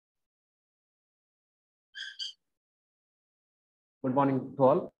Good morning to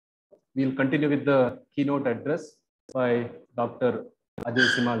all. We'll continue with the keynote address by Dr. Ajay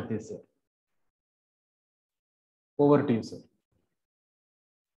Semalty, sir. Over to you, sir.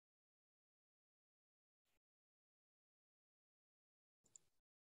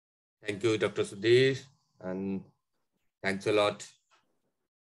 Thank you, Dr. Sudhir, and thanks a lot,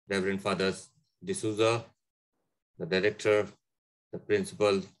 Reverend Fathers D'Souza, the director, the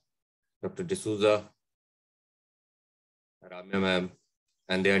principal, Dr. D'Souza, Ramya ma'am,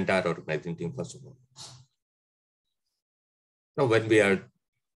 and the entire organizing team, first of all. Now, when we are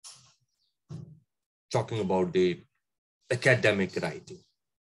talking about the academic writing,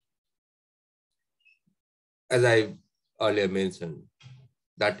 as I earlier mentioned,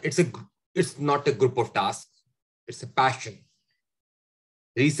 that it's not a group of tasks, it's a passion.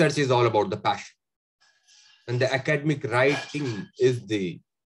 Research is all about the passion. And the academic writing is the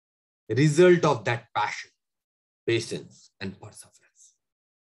result of that passion, patience, and perseverance.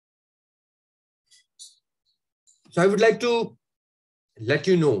 So I would like to let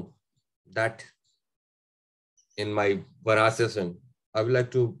you know that in my Vara session, I would like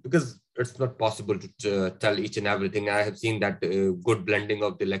to, because it's not possible to tell each and everything. I have seen that good blending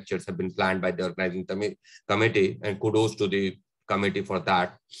of the lectures have been planned by the organizing committee, and kudos to the committee for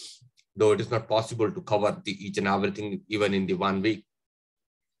that. Though it is not possible to cover each and everything even in the 1 week.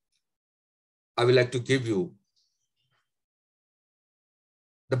 I would like to give you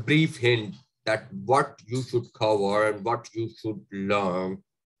the brief hint that what you should cover and what you should learn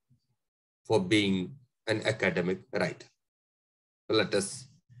for being an academic writer. So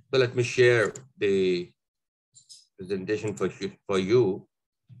let me share the presentation for you.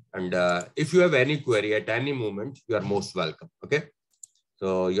 And if you have any query at any moment, you are most welcome. Okay.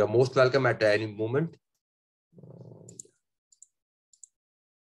 So you're most welcome at any moment.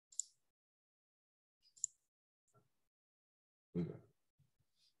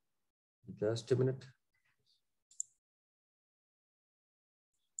 Just a minute.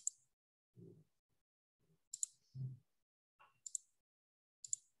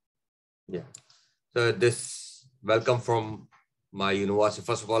 Yeah. So this welcome from my university.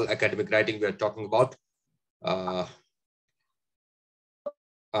 First of all, academic writing we are talking about.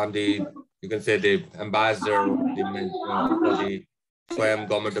 I'm the, you can say, the ambassador for the Swayam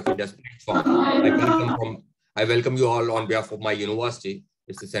Government of India's platform. I welcome you all on behalf of my university.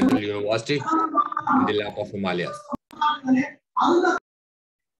 It's the Central University in the lap of Himalayas.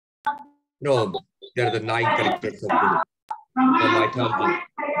 No, there are the 9 characters of Guru. From my thumb,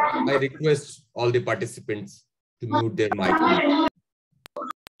 I request all the participants to mute their mic.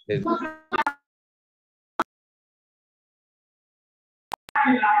 Yeah.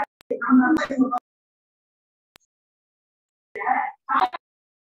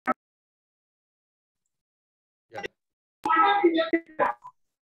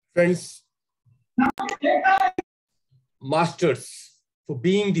 Friends, masters, for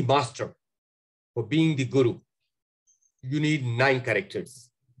being the master, for being the guru, you need 9 characters.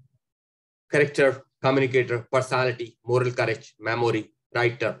 Character, communicator, personality, moral courage, memory,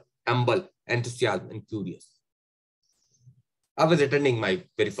 writer, humble, enthusiasm, and curious. I was attending my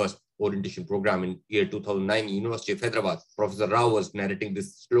very first orientation program in year 2009, University of Hyderabad. Professor Rao was narrating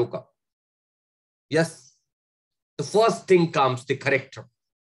this shloka. Yes, the first thing comes the character,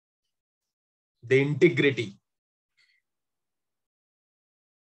 the integrity.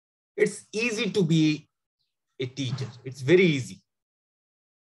 It's easy to be a teacher. It's very easy.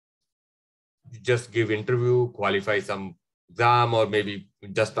 You just give interview, qualify some exam, or maybe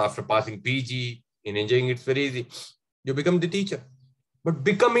just after passing PG in engineering, it's very easy. You become the teacher. But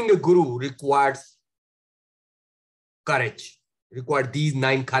becoming a guru requires courage, requires these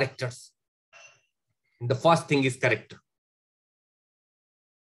 9 characters. And the first thing is character.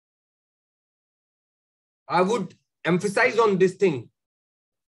 I would emphasize on this thing.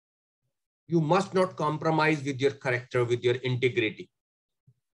 You must not compromise with your character, with your integrity.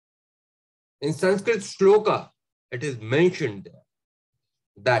 In Sanskrit shloka, it is mentioned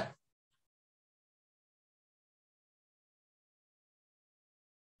that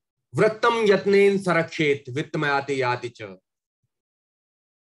Vrattam yatnen sarakshet vittamayati yati cha.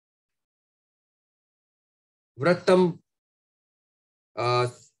 Vrattam,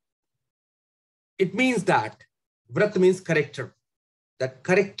 it means that Vrat means character. That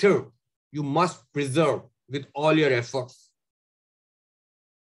character you must preserve with all your efforts.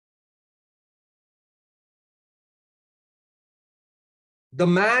 The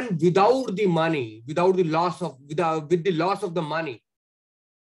man without the money, with the loss of the money,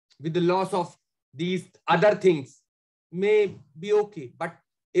 with the loss of these other things may be okay. But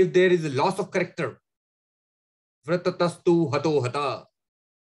if there is a loss of character, Vratatastu hato hata.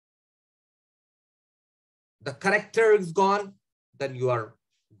 The character is gone, then you are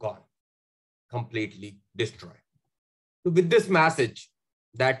gone, completely destroyed. So with this message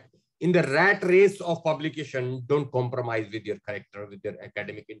that in the rat race of publication, don't compromise with your character, with your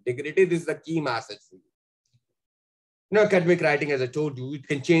academic integrity. This is the key message for you. Academic writing, as I told you, it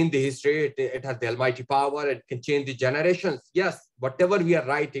can change the history. It has the almighty power. It can change the generations. Yes, whatever we are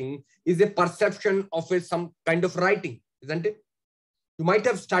writing is a perception of some kind of writing, isn't it? You might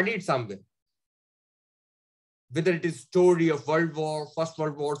have studied somewhere. Whether it is story of World War, First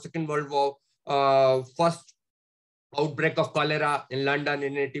World War, Second World War, first outbreak of cholera in London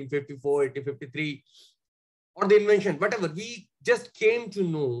in 1854, 1853, or the invention, whatever. We just came to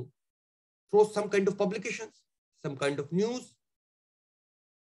know through some kind of publications, some kind of news,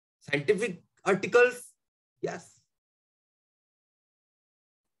 scientific articles. Yes.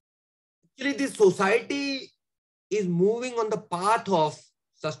 Actually, this society is moving on the path of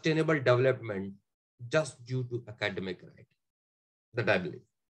sustainable development just due to academic writing, that I believe.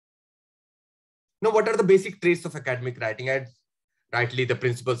 Now, what are the basic traits of academic writing? As rightly the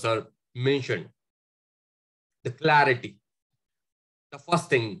principles are mentioned. The clarity. The first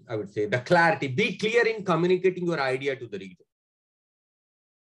thing I would say, the clarity. Be clear in communicating your idea to the reader.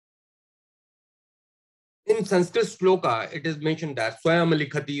 In Sanskrit shloka, it is mentioned that Swayam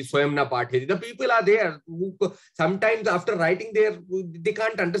likhati, Swayam na patheti. The people are there who sometimes after writing there, they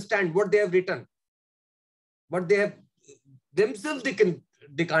can't understand what they have written. What they have themselves, they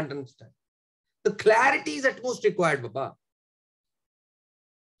can't understand. The clarity is at most required, Baba.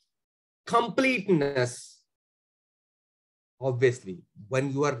 Completeness. Obviously,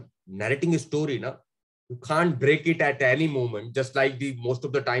 when you are narrating a story, you can't break it at any moment. Just like most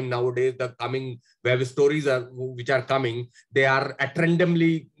of the time nowadays, the coming web stories which are coming, they are at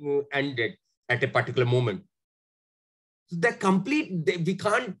randomly ended at a particular moment. So they're complete. We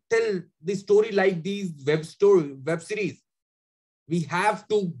can't tell the story like these web series. We have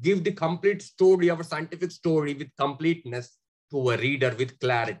to give the complete story, our scientific story, with completeness to a reader with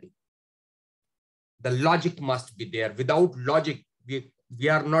clarity. The logic must be there. Without logic, we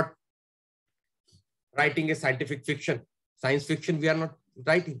are not writing a scientific fiction. Science fiction, we are not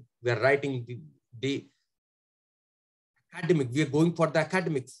writing. We are writing the academic. We are going for the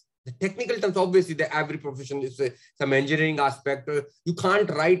academics. The technical terms, obviously, every profession is some engineering aspect. You can't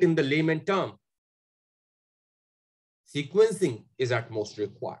write in the layman term. Sequencing is at most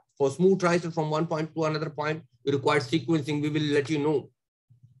required. For smooth transition from one point to another point, you require sequencing. We will let you know.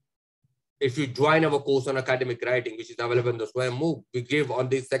 If you join our course on academic writing, which is available in the Swayam MOOC, we give on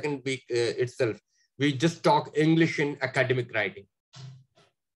the second week itself. We just talk English in academic writing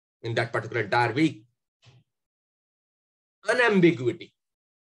in that particular entire week. Unambiguity.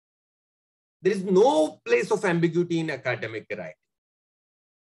 There is no place of ambiguity in academic writing.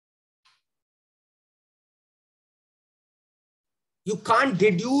 You can't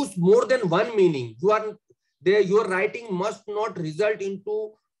deduce more than one meaning. Your writing must not result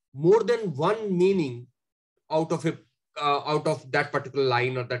into more than one meaning out of that particular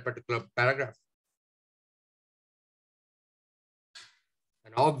line or that particular paragraph.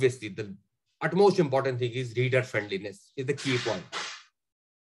 And obviously, the utmost important thing is reader friendliness is the key point.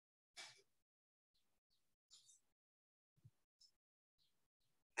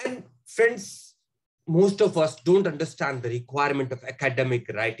 And friends, most of us don't understand the requirement of academic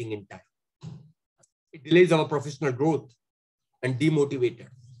writing in time. It delays our professional growth and demotivates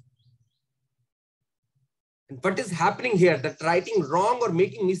us. And what is happening here, that writing wrong or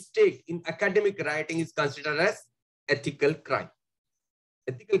making mistake in academic writing is considered as ethical crime.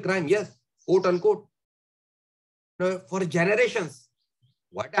 Ethical crime, yes, quote unquote. Now, for generations,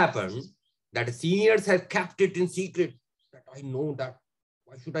 what happened that seniors have kept it in secret, that I know that,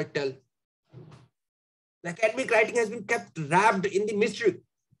 why should I tell? The academic writing has been kept wrapped in the mystery.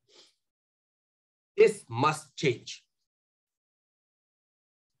 This must change.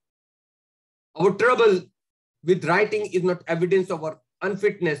 Our trouble with writing is not evidence of our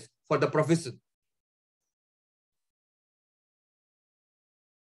unfitness for the profession.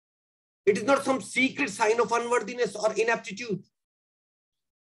 It is not some secret sign of unworthiness or inaptitude.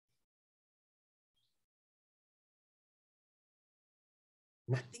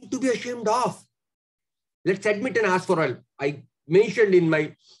 Nothing to be ashamed of. Let's admit and ask for help. I mentioned in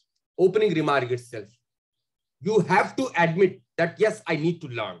my opening remark itself. You have to admit that, yes, I need to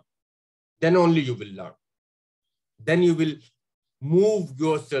learn. Then only you will learn. Then you will move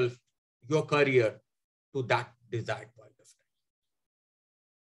yourself, your career to that desired point of time.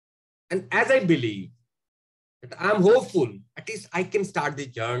 And as I believe that I'm hopeful, at least I can start the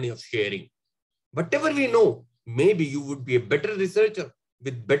journey of sharing whatever we know maybe you would be a better researcher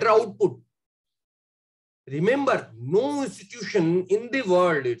with better output. Remember, no institution in the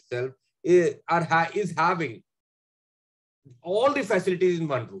world itself is having all the facilities in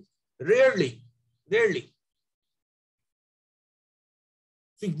one room. Rarely.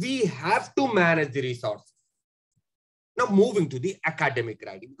 So we have to manage the resources. Now moving to the academic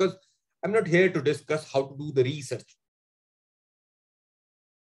writing, because I'm not here to discuss how to do the research.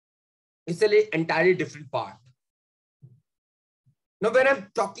 It's an entirely different part. Now, when I'm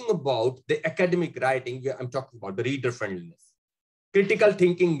talking about the academic writing, I'm talking about the reader friendliness, critical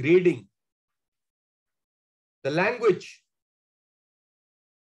thinking, reading, the language,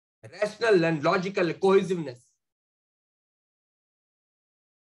 rational and logical cohesiveness.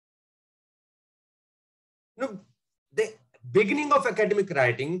 Now, the beginning of academic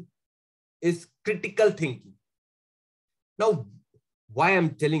writing is critical thinking. Now, why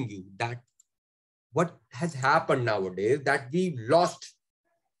I'm telling you that what has happened nowadays that we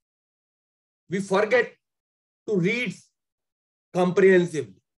forget to read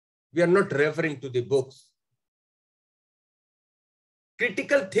comprehensively. We are not referring to the books.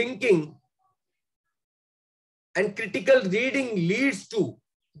 Critical thinking and critical reading leads to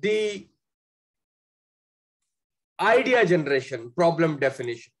the idea generation, problem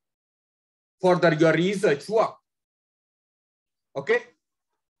definition for your research work. Okay.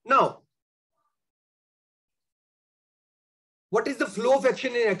 Now, what is the flow of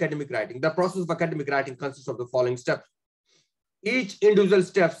action in academic writing? The process of academic writing consists of the following steps. Each individual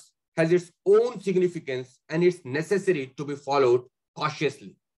step has its own significance and it's necessary to be followed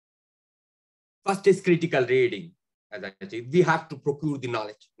cautiously. First is critical reading. As I said, we have to procure the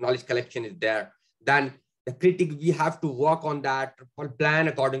knowledge. Knowledge collection is there. Then the critic, we have to work on that, plan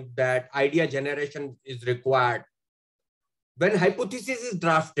according to that. Idea generation is required. When hypothesis is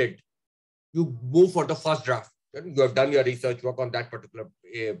drafted, you move for the first draft. You have done your research work on that particular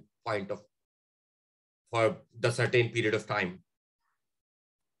point for the certain period of time.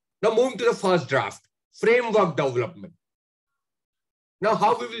 Now moving to the first draft, framework development. Now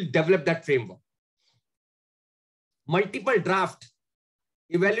how we will develop that framework? Multiple draft,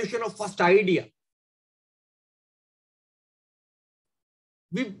 evaluation of first idea.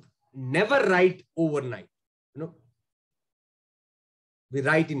 We never write overnight. We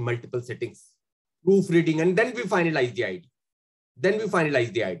write in multiple settings. Proofreading, and then we finalize the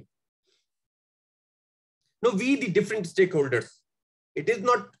idea. Now, we, the different stakeholders, it is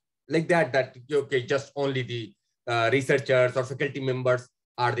not like that, okay, just only the researchers or faculty members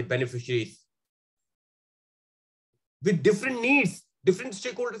are the beneficiaries. With different needs, different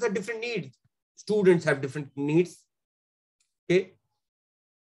stakeholders have different needs. Students have different needs. Okay.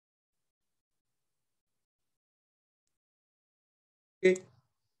 Okay.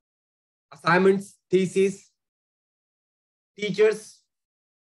 Assignments, theses, teachers,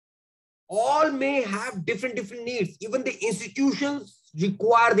 all may have different needs. Even the institutions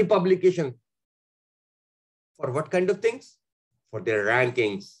require the publication. For what kind of things? For their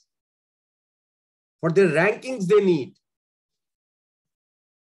rankings. For their rankings they need.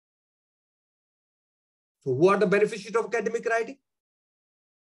 So who are the beneficiaries of academic writing?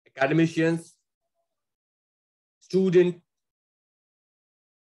 Academicians, student,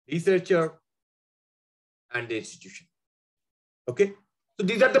 researcher, and the institution. Okay, so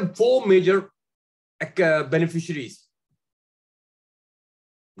these are the four major beneficiaries.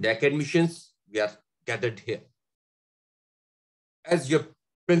 The academicians, we are gathered here. As your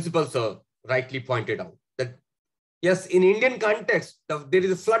principal sir rightly pointed out, that yes, in Indian context, there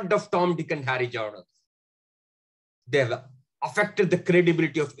is a flood of Tom, Dick, and Harry journals. They have affected the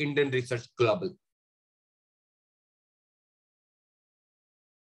credibility of Indian research globally.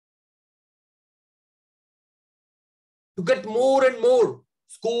 To get more and more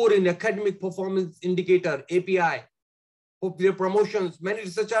score in academic performance indicator, API, popular promotions, many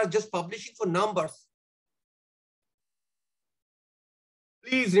researchers are just publishing for numbers.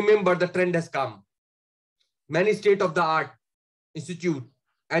 Please remember the trend has come. Many state-of-the-art institutes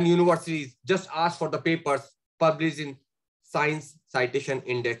and universities just ask for the papers published in Science Citation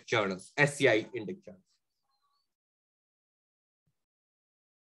Index journals, SCI index journals.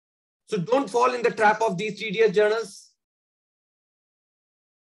 So don't fall in the trap of these tedious journals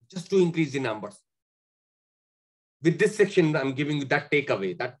just to increase the numbers. With this section, I'm giving you that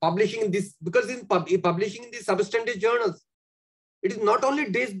takeaway, that publishing in this, because in publishing in these substantive journals, it is not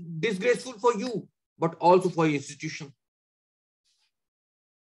only disgraceful for you, but also for your institution.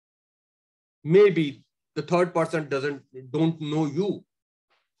 Maybe the third person don't know you.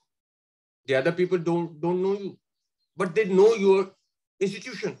 The other people don't know you, but they know your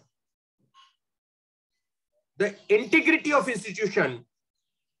institution. the integrity of institution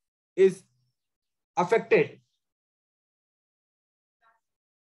is affected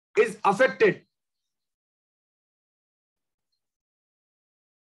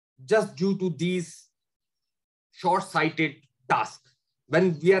just due to these short-sighted tasks.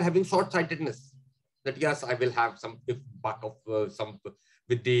 When we are having short-sightedness, that yes, I will have some buck of some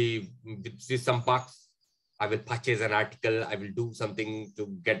with some bucks, I will purchase an article, I will do something to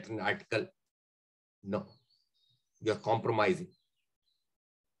get an article. No, you're compromising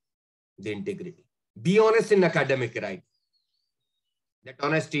the integrity. Be honest in academic writing. That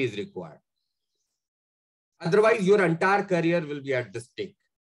honesty is required. Otherwise, your entire career will be at the stake.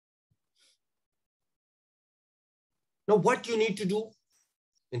 Now, what you need to do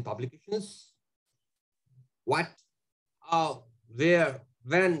in publications? What, how, where,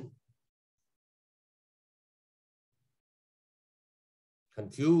 when?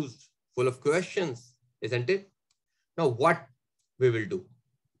 Confused, full of questions, isn't it? Now, what we will do?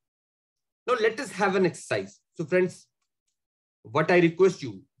 Now, let us have an exercise. So, friends, what I request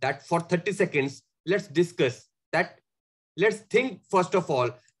you that for 30 seconds, let's discuss that. Let's think first of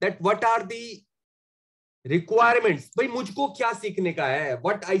all that what are the requirements? Bhai, mujhko kya seekhne ka hai?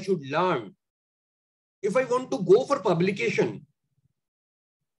 What I should learn? If I want to go for publication,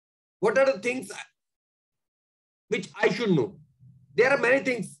 what are the things which I should know? There are many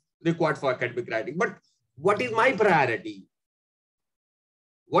things required for academic writing, but what is my priority?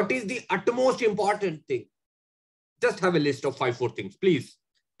 What is the utmost important thing? Just have a list of 5-4 things, please.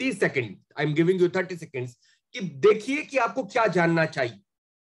 30 seconds. I'm giving you 30 seconds. कि देखिए कि आपको क्या जानना चाहिए.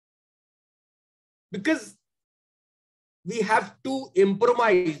 Because we have to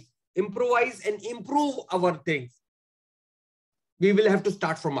improvise and improve our things. We will have to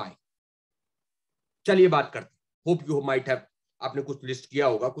start from I. चलिए बात करते. Hope you might have आपने कुछ लिस्ट किया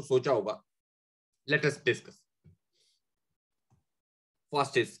होगा, कुछ सोचा होगा. Let us discuss.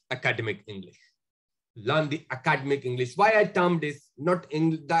 First is academic English. Learn the academic English. Why I term this not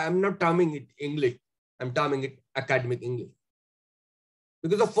English? I'm not terming it English. I'm terming it academic English.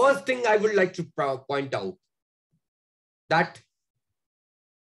 Because the first thing I would like to point out that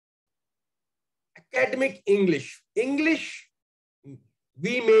academic English,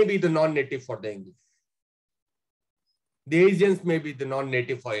 we may be the non-native for the English. The Asians may be the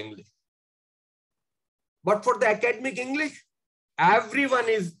non-native for English. But for the academic English, everyone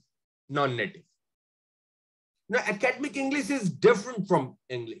is non-native. Now, academic English is different from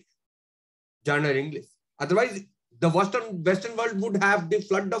English, general English. Otherwise, the Western world would have the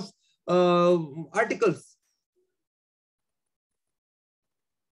flood of articles.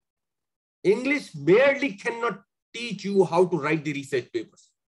 English barely cannot teach you how to write the research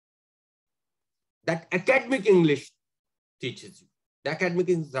papers. That academic English teaches you. The academic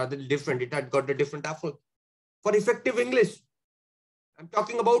is rather different. It had got a different effort. For effective English, I'm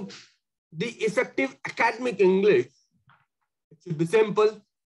talking about the effective academic English. It should be simple,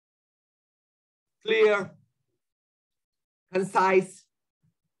 clear, concise,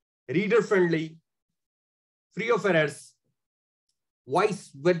 reader-friendly, free of errors. Voice,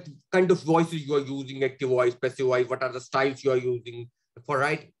 what kind of voices you are using, active voice, passive voice, what are the styles you are using for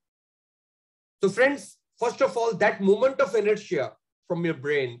writing. So friends, first of all, that moment of inertia from your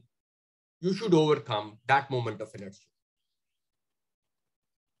brain, you should overcome that moment of inertia.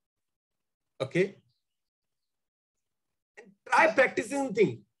 Okay? And try practicing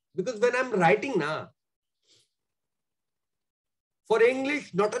things. Because when I'm writing now, for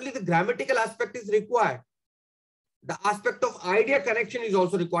English, not only the grammatical aspect is required, the aspect of idea connection is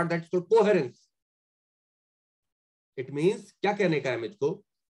also required. That's called coherence. It means, क्या कहने का है मुझको?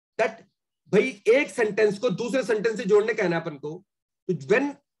 That भाई एक sentence को दूसरे sentence से जोड़ने का है ना अपन को. So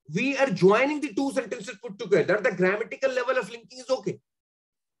when we are joining the two sentences put together, the grammatical level of linking is okay.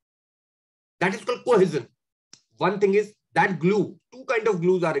 That is called cohesion. One thing is that glue. Two kinds of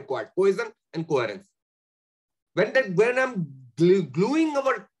glues are required: cohesion and coherence. When I'm gluing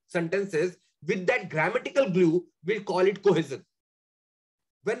our sentences with that grammatical glue, we'll call it cohesion.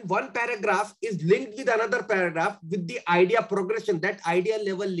 When one paragraph is linked with another paragraph with the idea progression, that idea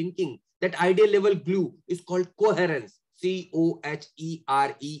level linking, that idea level glue is called coherence. C-O-H-E-R-E-N-C-E,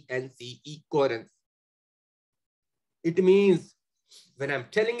 coherence. It means when I'm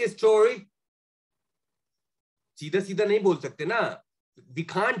telling a story, सीधा सीधा नहीं बोल सकते ना. We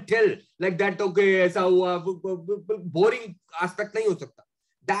can't tell like that. Okay, ऐसा हुआ. Boring aspect नहीं हो सकता.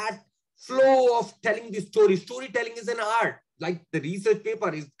 That flow of telling the story. Storytelling is an art. Like the research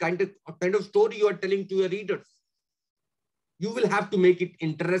paper is kind of story you are telling to your readers. You will have to make it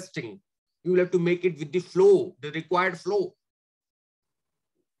interesting. You will have to make it with the flow, the required flow.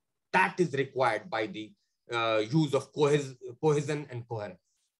 That is required by the use of cohesion and coherence.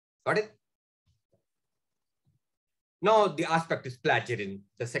 Got it? Now the aspect is plagiarism,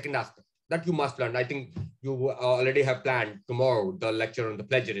 the second aspect that you must learn. I think you already have planned tomorrow the lecture on the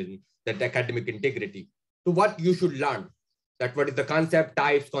plagiarism, that academic integrity. So what you should learn, that what is the concept,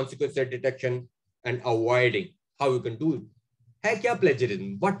 types, consequences, detection, and avoiding, how you can do it. Hey, kya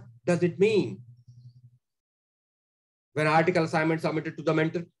plagiarism? What does it mean? When article assignment submitted to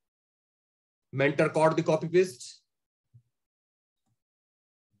the mentor caught the copy paste.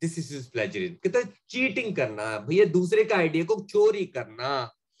 This is his plagiarism. कहता है cheating करना, भैया दूसरे का idea को चोरी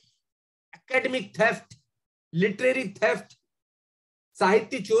करना, academic theft, literary theft,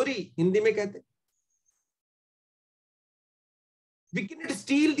 साहित्य चोरी हिंदी में कहते. We cannot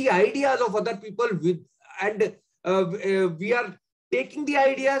steal the ideas of other people and we are taking the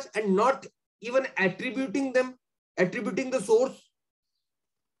ideas and not even attributing the source.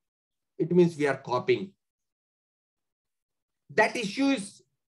 It means we are copying. That issue is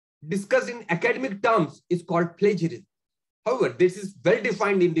discussed in academic terms, is called plagiarism. However, this is well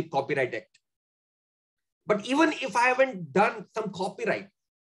defined in the Copyright Act. But even if I haven't done some copyright,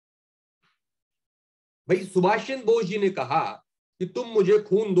 भाई सुभाष चंद्र बोस जी ने कहा कि तुम मुझे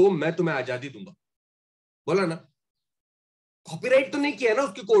खून दो, मैं तुम्हें आजादी दूंगा. बोला ना, कॉपीराइट तो नहीं किया ना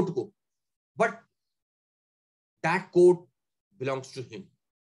उसकी कोट को, but that quote belongs to him.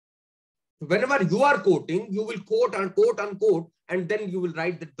 So whenever you are quoting, you will quote and quote unquote, and then you will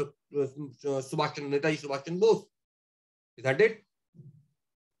write that the Netaji Subhash Chandra Bose. Is that it?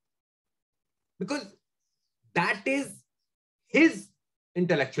 Because that is his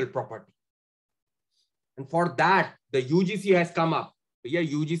intellectual property. And for that, the UGC has come up. Yeah,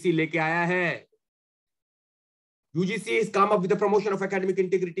 UGC leke aaya hai. UGC has come up with the promotion of academic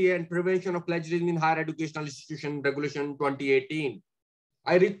integrity and prevention of plagiarism in higher educational institution regulation 2018.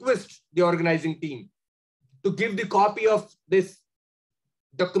 I request the organizing team to give the copy of this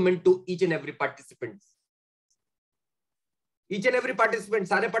document to each and every participant. Each and every participant,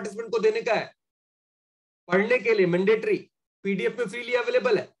 सारे participant को देने का है. पढ़ने के लिए mandatory, PDF में freely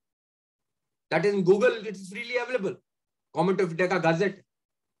available है. That is in Google, it is freely available. Comment of India का Gazette.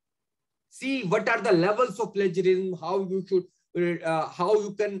 See what are the levels of plagiarism, how you should, how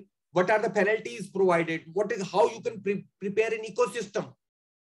you can, what are the penalties provided, how you can prepare an ecosystem.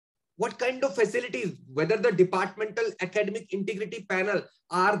 What kind of facilities, whether the departmental academic integrity panel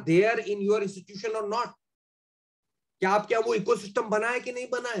are there in your institution or not. क्या वो ecosystem बना है कि नहीं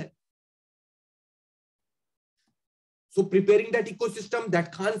बना है? So preparing that ecosystem,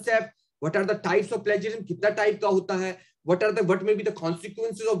 that concept, what are the types of plagiarism, कितना type का होता है, what may be the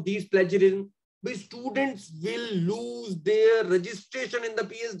consequences of these plagiarism. The students will lose their registration in the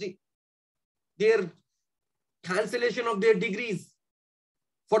PhD, their cancellation of their degrees.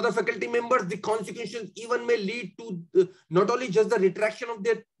 For the faculty members, the consequences even may lead to not only just the retraction of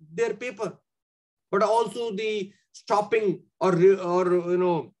their paper, but also the stopping or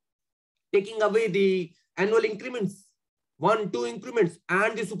taking away the annual increments, 1-2 increments,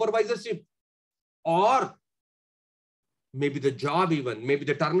 and the supervisorship, or maybe the job even, maybe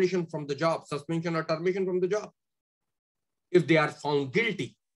the termination from the job, suspension or termination from the job, if they are found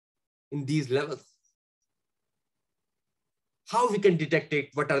guilty in these levels. How we can detect it?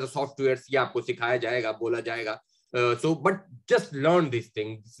 What are the softwares? ये आपको सिखाया जाएगा, बोला जाएगा. But just learn these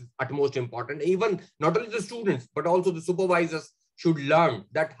things. This is utmost important. Even not only the students, but also the supervisors should learn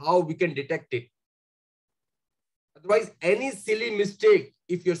that how we can detect it. Otherwise, any silly mistake,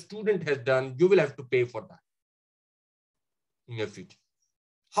 if your student has done, you will have to pay for that in your future.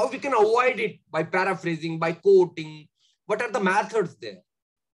 How we can avoid it? By paraphrasing, by quoting. What are the methods there?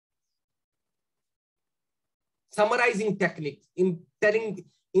 Summarizing techniques, in telling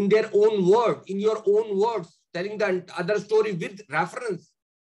in their own word, in your own words, telling the other story with reference.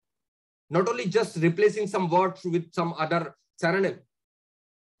 Not only just replacing some words with some other synonym.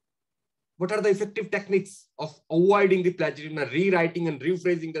 What are the effective techniques of avoiding the plagiarism, rewriting and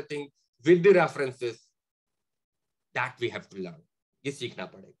rephrasing the thing with the references? That we have to learn. ये सीखना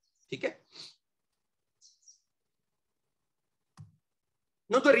पड़ेगा, ठीक है?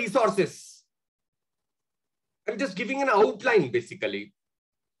 Now the resources. I'm just giving an outline basically.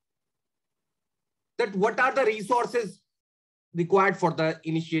 That what are the resources required for the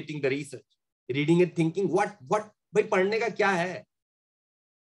initiating the research? Reading and thinking. What? भाई पढ़ने का क्या है?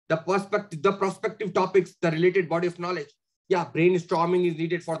 The prospective topics, the related body of knowledge. Yeah, brainstorming is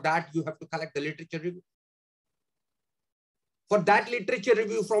needed. For that, you have to collect the literature review. For that literature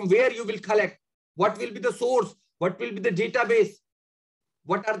review, from where you will collect, what will be the source, what will be the database,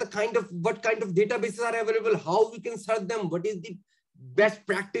 what kind of databases are available, how we can search them, what is best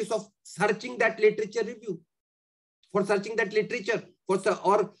practice of searching that literature review, for searching that literature,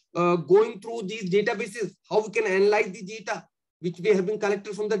 going through these databases, how we can analyze the data which we have been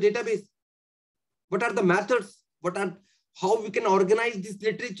collected from the database. What are the methods? How we can organize this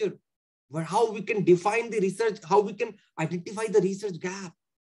literature? How we can define the research? How we can identify the research gap?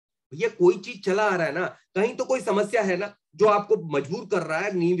 भैया कोई चीज चला आ रहा है ना, कहीं तो कोई समस्या है ना जो आपको मजबूर कर रहा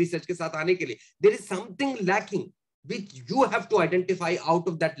है नीम रिसर्च के साथ आने के लिए. There is something lacking which you have to identify out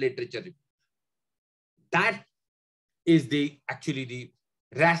of that literature. That is actually the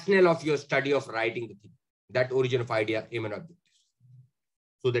rationale of your study of writing the thing, that origin of idea, aim and objectives,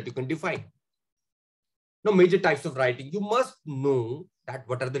 so that you can define. Now, major types of writing. You must know that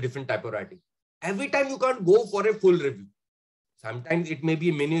what are the different type of writing. Every time you can't go for a full review. Sometimes it may be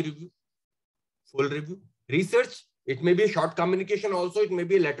a mini review, full review. Research, it may be a short communication also. It may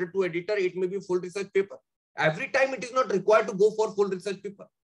be a letter to editor. It may be a full research paper. Every time it is not required to go for full research paper.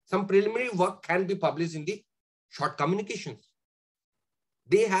 Some preliminary work can be published in the short communications.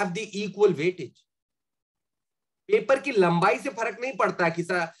 They have the equal weightage. Paper की लंबाई से फर्क नहीं पड़ता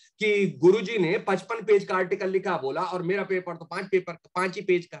कि गुरुजी ने 55 page का article लिखा बोला और मेरा पेपर तो 5 ही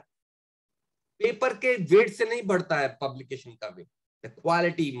पेज का. पेपर के वेट से नहीं बढ़ता है पब्लिकेशन का wait. The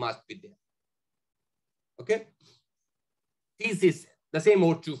quality must be there. Okay. Thesis, the same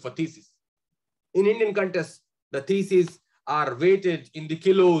holds true for thesis. In Indian context, the theses are weighted in the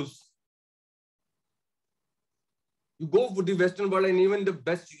kilos. You go for the Western world and even the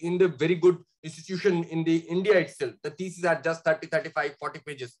best in the very good institution in the India itself, the theses are just 30, 35, 40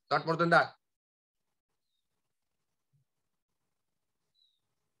 pages, not more than that.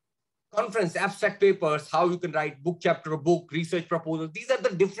 Conference, abstract papers, how you can write book chapter, book, research proposals. These are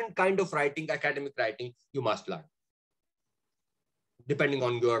the different kind of writing, academic writing you must learn. Depending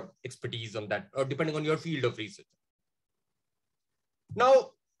on your expertise on that, or depending on your field of research.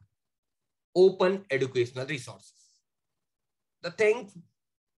 Now, open educational resources.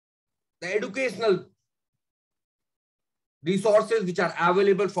 The educational resources which are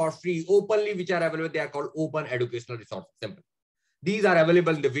available for free, openly, which are available, they are called open educational resources. Simple. These are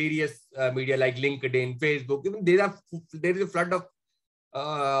available in the various media like LinkedIn, Facebook. Even there is a flood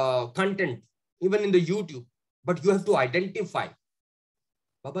of content, even in the YouTube. But you have to identify.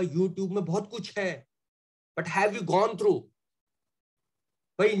 Baba, YouTube में बहुत कुछ है. But have you gone through?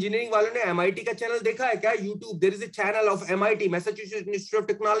 भाई engineering वालों ने MIT का channel देखा है क्या? YouTube. There is a channel of MIT, Massachusetts Institute of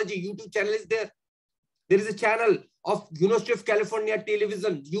Technology. YouTube channel is there. There is a channel of University of California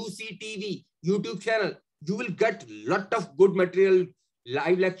Television, UCTV, YouTube channel. You will get a lot of good material,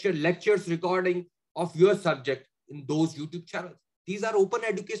 live lectures, recording of your subject in those YouTube channels. These are open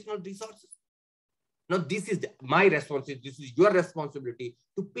educational resources. Now, this is my responsibility. This is your responsibility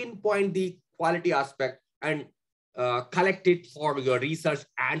to pinpoint the quality aspect and collect it for your research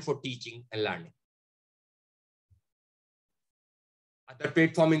and for teaching and learning. Other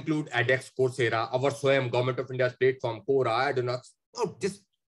platforms include edX, Coursera, our SWAYAM, Government of India's platform, Quora, Adunux. Oh, just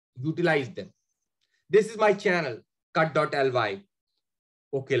utilize them. This is my channel, cut.ly,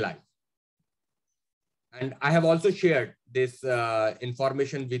 OK Live. And I have also shared this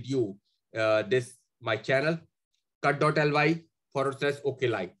information with you. My channel, cut.ly/OK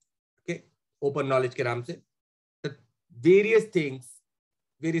Live. Okay, open knowledge ke naam se. The various things,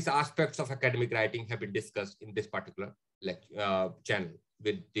 various aspects of academic writing have been discussed in this particular channel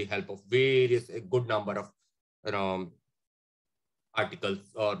with the help of various, a good number of articles,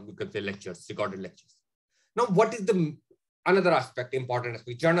 or we can say lectures, recorded lectures. Now, what is the another aspect, important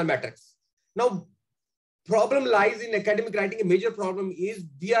aspect, journal metrics. Now, problem lies in academic writing. A major problem is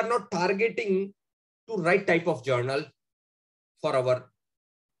we are not targeting to write type of journal for our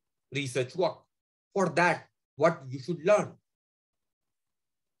research work. For that, what you should learn?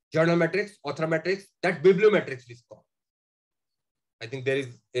 Journal metrics, author metrics, that bibliometrics is called. I think there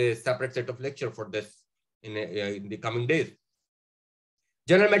is a separate set of lecture for this in the coming days.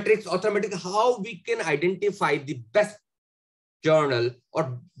 Journal metrics, author metrics, how we can identify the best journal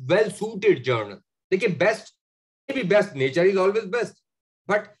or well-suited journal. Like best, maybe best, nature is always best.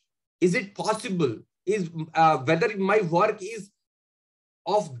 But is it possible? Is whether my work is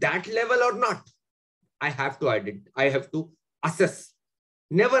of that level or not? I have to assess.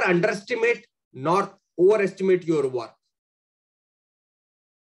 Never underestimate nor overestimate your work.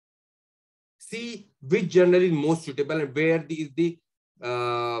 See which journal is most suitable and where is the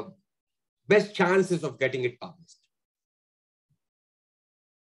best chances of getting it published.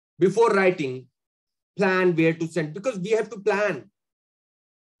 Before writing, plan where to send, because we have to plan.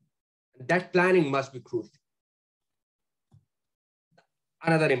 That planning must be crucial.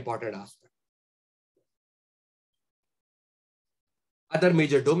 Another important aspect. other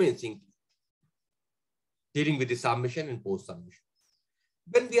major domains include dealing with the submission and post-submission.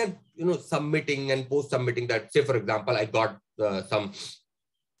 When we are, submitting and post-submitting that, say, for example, I got some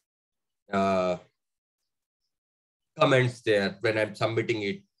comments there when I'm submitting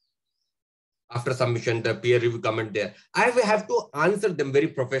it. After submission, the peer review comment there. I have to answer them very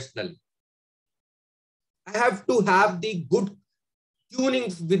professionally. I have to have the good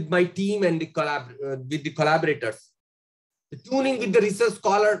tuning with my team and with the collaborators. The tuning with the research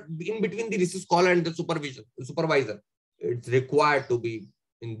scholar, in between the research scholar and the supervisor. It's required to be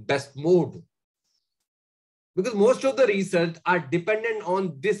in best mode. Because most of the research are dependent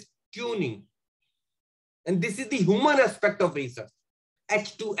on this tuning. And this is the human aspect of research.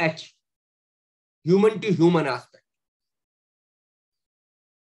 H to H. Human to human aspect.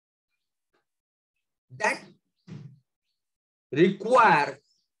 That require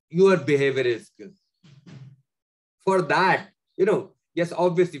your behavioral skills. For that, yes,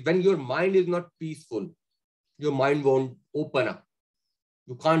 obviously, when your mind is not peaceful, your mind won't open up.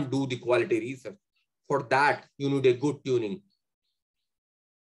 You can't do the quality research. For that, you need a good tuning.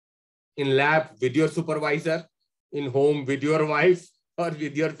 In lab with your supervisor, in home with your wife or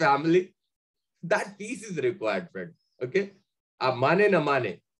with your family, that peace is required, friend. Okay? आप माने ना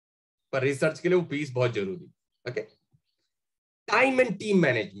माने, पर research के लिए वो peace बहुत जरूरी. Okay? Time and team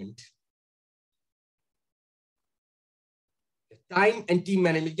management. Time and team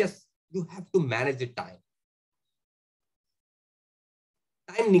management. Yes, you have to manage the time.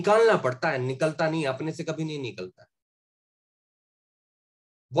 Time निकालना पड़ता है, निकलता नहीं, अपने से कभी नहीं निकलता.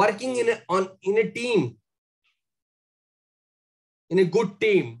 Working in a team, in a good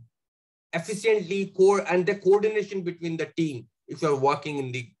team, efficiently, and the coordination between the team, if you're working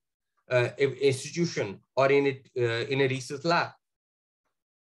in the institution or in a research lab.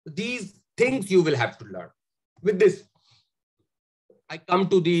 These things you will have to learn. With this, I come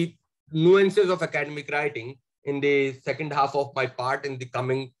to the nuances of academic writing in the second half of my part. In the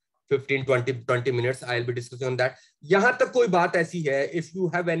coming 15-20 minutes, I'll be discussing on that. Yahan tak koi baat aisi hai, if you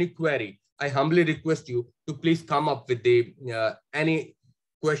have any query, I humbly request you to please come up with the any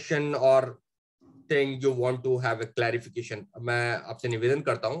question or thing you want to have a clarification. मैं आपसे निवेदन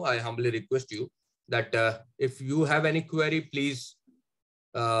करता हूँ. I humbly request you that if you have any query, please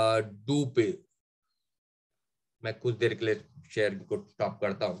do pay. मैं कुछ देर के लिए share को stop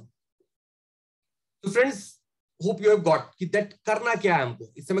करता हूँ. So friends, hope you have got that करना क्या है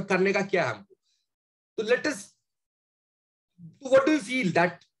हमको, इस समय करने का क्या है हमको. So let us. What do you feel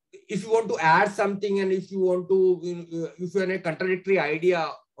that if you want to add something and if you want to, if you have a contradictory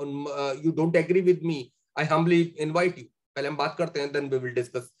idea on you don't agree with me, I humbly invite you. पहले हम बात करते हैं, then we will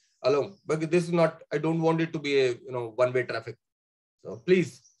discuss along. But this is not. I don't want it to be a one-way traffic. So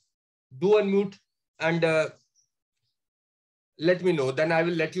please do unmute and let me know. Then I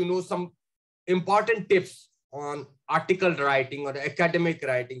will let you know some important tips on article writing or academic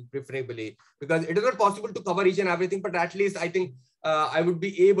writing, preferably, because it is not possible to cover each and everything. But at least I think I would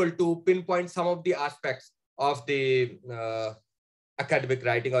be able to pinpoint some of the aspects of the academic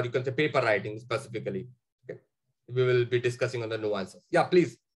writing, or you can say paper writing specifically. Okay. We will be discussing on the nuances. Yeah,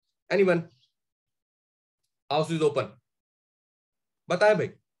 please. Anyone? House is open. Bataye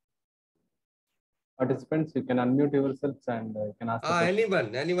bhai. Participants, you can unmute yourselves and you can ask.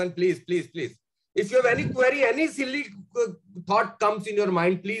 Anyone, please. If you have any query, any silly thought comes in your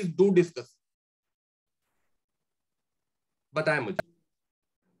mind, please do discuss. Bataye mujhe.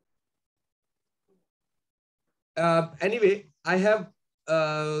 Anyway, I have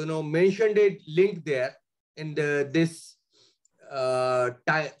mentioned a link there in this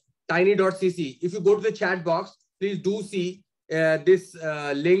tiny.cc. If you go to the chat box, please do see this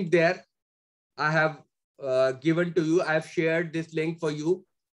link there. I have given to you. I have shared this link for you.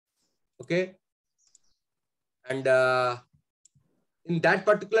 Okay. And in that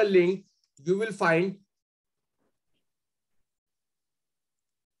particular link, you will find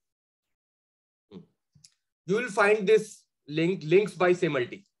this links by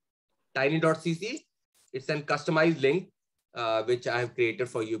Semalty, tiny.cc. It's a customized link which I have created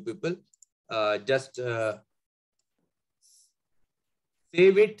for you people. Just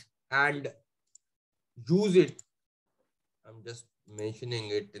save it and use it. I'm just mentioning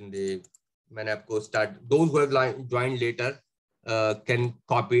it in the when I go start. Those who have joined later can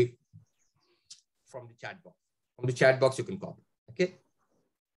copy from the chat box. From the chat box, you can copy. Okay.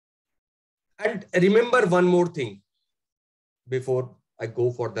 And remember one more thing before I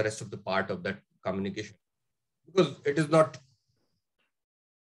go for the rest of the part of that communication, because it is not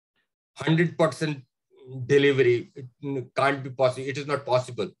 100% delivery. It can't be possible. It is not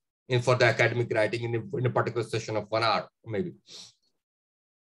possible for the academic writing in a particular session of 1 hour, maybe.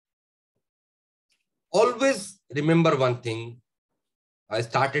 always remember one thing. I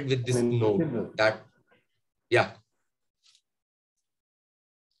started with this note that, yeah,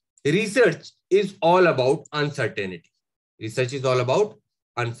 research is all about uncertainty. Research is all about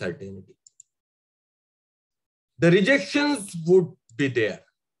uncertainty. The rejections would be there.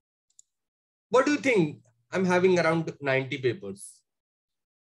 What do you think? I'm having around 90 papers.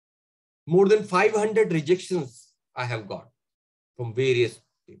 More than 500 rejections I have got from various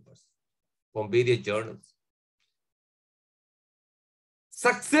papers, from various journals.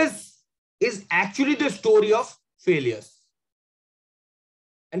 Success is actually the story of failures.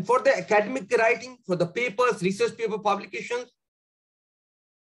 And for the academic writing, for the papers, research paper publications,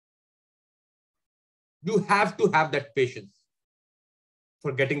 you have to have that patience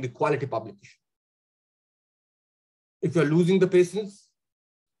for getting the quality publication. If you're losing the patience,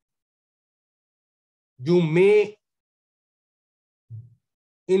 you may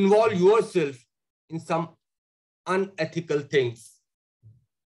involve yourself in some unethical things.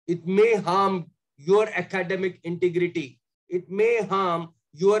 It may harm your academic integrity. It may harm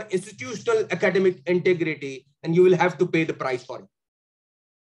your institutional academic integrity, and you will have to pay the price for it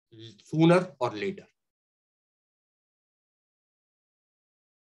sooner or later.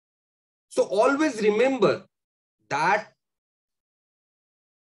 So always remember that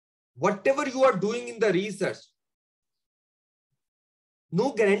whatever you are doing in the research,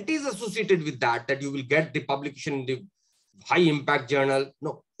 no guarantees associated with that, that you will get the publication in the high impact journal.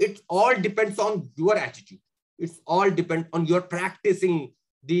 No, it all depends on your attitude. It's all depends on your practicing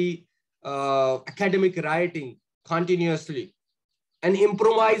the academic writing continuously and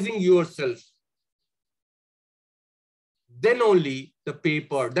improvising yourself. Then only the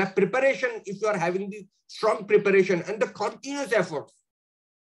paper, the preparation, if you are having the strong preparation and the continuous efforts,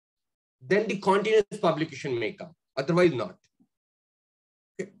 then the continuous publication may come. Otherwise not.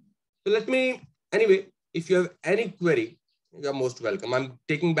 Okay. So let me, anyway, if you have any query, you are most welcome. I'm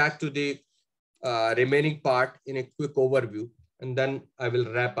taking back to the remaining part in a quick overview, and then I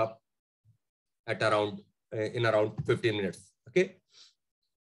will wrap up at around, in around 15 minutes. Okay.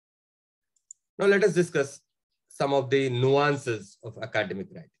 Now let us discuss some of the nuances of academic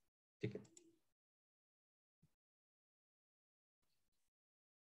writing. Okay.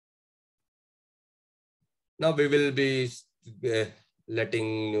 Now we will be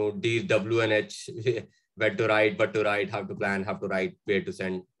letting D, W, and H where to write, what to write, how to plan, how to write, where to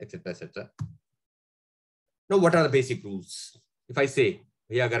send, etc., etc. Now, what are the basic rules? If I say,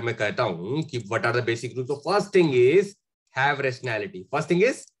 what are the basic rules? So first thing is have rationality. First thing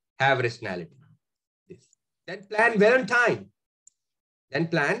is have rationality. Then plan well on time. Then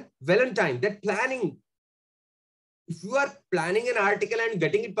plan well on time. That planning. If you are planning an article and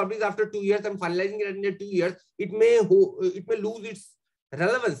getting it published after 2 years and finalizing it in 2 years, it may lose its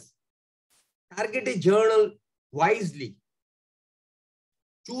relevance. Target a journal wisely.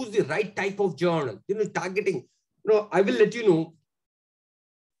 Choose the right type of journal. Targeting. I will let you know.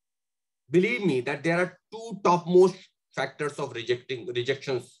 Believe me that there are two topmost factors of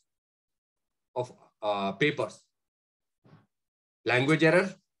rejections of papers: language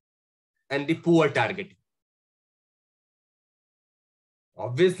error and the poor targeting.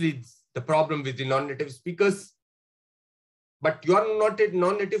 Obviously, the problem with the non-native speakers, but you are not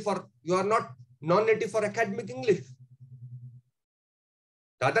non-native for academic English.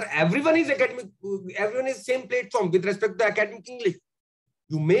 Rather, everyone is academic. Everyone is same platform with respect to academic English.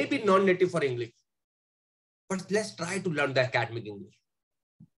 You may be non-native for English, but let's try to learn the academic English.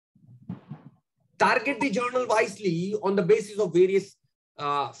 Target the journal wisely on the basis of various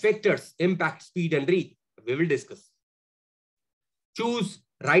factors: impact, speed, and reach. We will discuss. Choose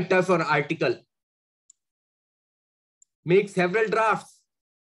right type for article. Make several drafts.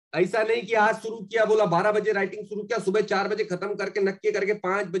 ऐसा नहीं कि आज शुरू किया, बोला 12 बजे writing शुरू किया, सुबह 4 बजे खत्म करके नक्के करके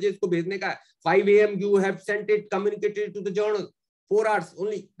 5 बजे इसको भेजने का है. 5 AM you have sent it, communicated to the journal. 4 hours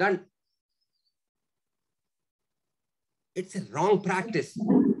only, done. It's a wrong practice.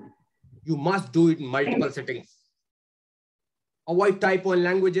 You must do it in multiple settings. Avoid typo and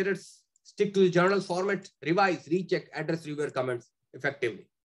language errors. Stick to the journal format. Revise, recheck, address reviewer comments effectively.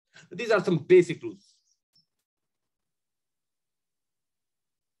 These are some basic rules.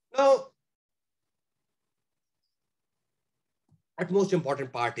 Now, the most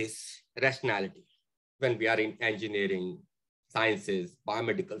important part is rationality. When we are in engineering, sciences,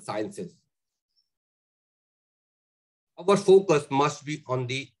 biomedical sciences, our focus must be on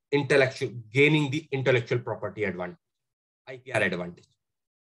the intellectual, gaining the intellectual property advantage, IPR advantage.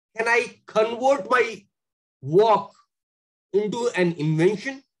 Can I convert my work into an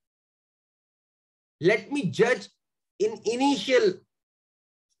invention? Let me judge in initial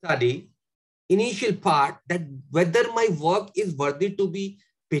study initial part, that whether my work is worthy to be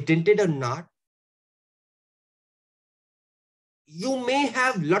patented or not. You may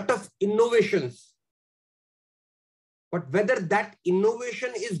have lot of innovations, but whether that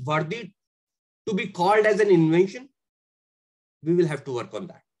innovation is worthy to be called as an invention, we will have to work on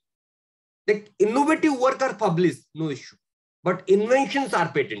that. The innovative work are published, no issue, but inventions are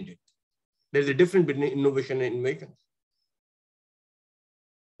patented. There's a difference between innovation and inventions.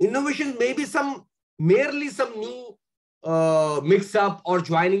 Innovation may be merely some new mix up or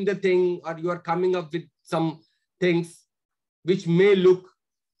joining the thing, or you are coming up with some things which may look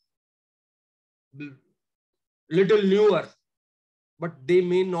little newer, but they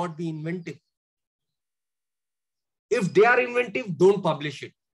may not be inventive. If they are inventive, don't publish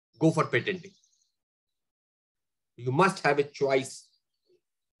it. Go for patenting. You must have a choice,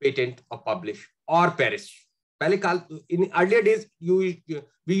 patent or publish or perish. In earlier days, we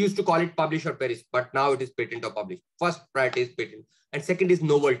used to call it publish or perish, but now it is patent or publish. First priority is patent, and second is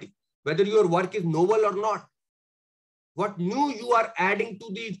novelty. Whether your work is novel or not, what new you are adding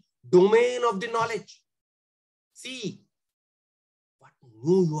to the domain of the knowledge. See what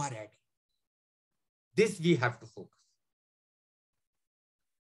new you are adding. This we have to focus.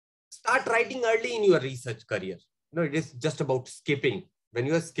 Start writing early in your research career. No, it is just about skipping. When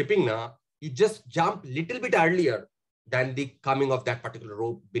you are skipping now, you just jump little bit earlier than the coming of that particular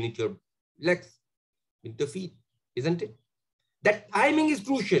rope beneath your legs, beneath your feet, isn't it? That timing is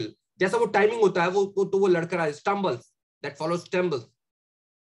crucial. जैसा वो timing होता है, वो लड़का stumbles. That follows stumbles.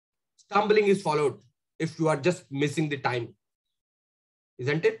 Stumbling is followed if you are just missing the time,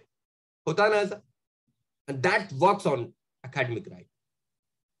 isn't it? होता है ना ऐसा? And that works on academic writing.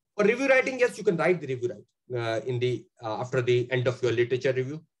 For review writing, yes, you can write the review writing after the end of your literature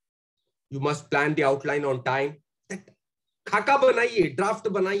review. You must plan the outline on time. That khaka banaiye, draft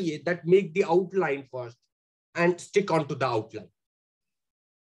banaiye, that make the outline first and stick onto the outline.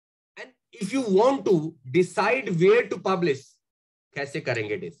 And if you want to decide where to publish, kaise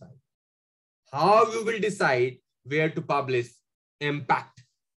karenge decide? How you will decide where to publish? Impact.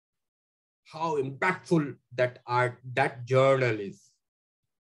 How impactful that journal is.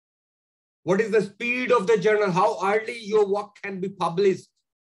 What is the speed of the journal? How early your work can be published?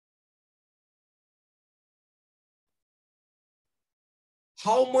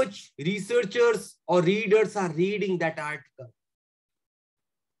 How much researchers or readers are reading that article?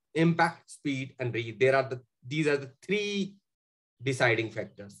 Impact, speed, and read. These are the three deciding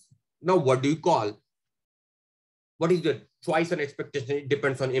factors. Now, what do you call? What is the choice and expectation? It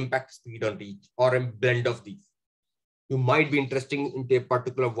depends on impact, speed, and reach, or a blend of these. You might be interested in a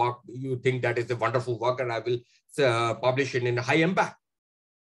particular work. You think that is a wonderful work and I will publish it in a high impact.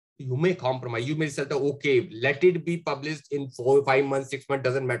 You may compromise. You may say, okay, let it be published in 4, 5 months, 6 months,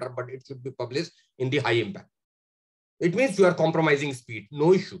 doesn't matter, but it should be published in the high impact. It means you are compromising speed,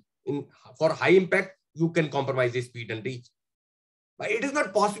 no issue. For high impact, you can compromise the speed and reach. But it is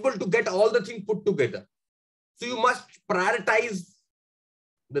not possible to get all the things put together. So you must prioritize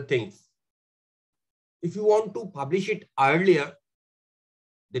the things. If you want to publish it earlier,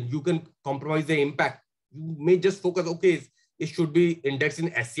 then you can compromise the impact. You may just focus, okay, it should be indexed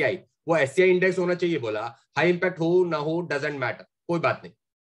in SCI. वो SCI index होना चाहिए बोला, high impact हो ना हो, doesn't matter. कोई बात नहीं.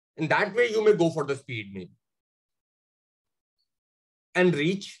 In that way, you may go for the speed maybe. And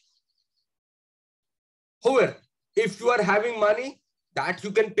reach. However, if you are having money that you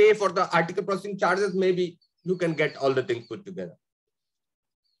can pay for the article processing charges, maybe you can get all the things put together.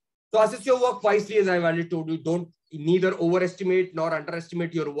 So assess your work wisely, as I've already told you. Don't neither overestimate nor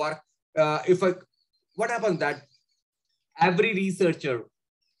underestimate your work. What happens that every researcher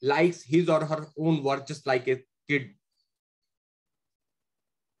likes his or her own work just like a kid.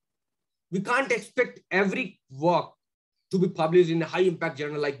 We can't expect every work to be published in a high impact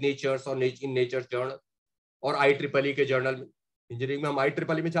journal like Nature's or in Nature's journal or IEEE के journal. Engineering में हम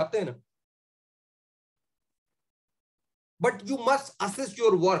IEEE में छापते हैं ना. But you must assess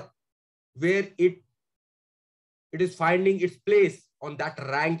your work where it is finding its place on that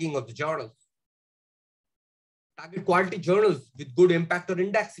ranking of the journals. Target quality journals with good impact or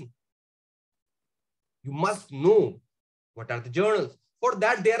indexing. You must know what are the journals. For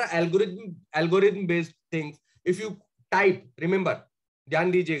that, there are algorithm-based things. If you type, remember,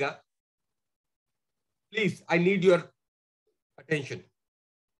 ध्यान दीजिएगा. Please, I need your attention.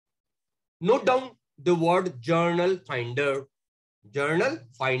 Note down the word journal finder. Journal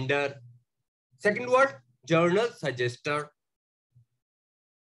finder. Second word, journal suggester.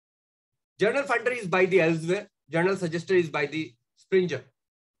 Journal finder is by the Elsewhere. Journal suggester is by the Springer.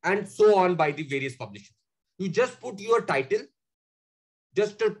 And so on by the various publishers. You just put your title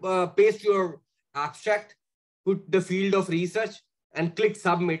Just paste your abstract, put the field of research and click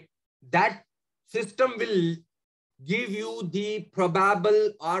submit. That system will give you the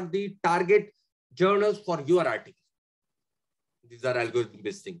probable or the target journals for your article. These are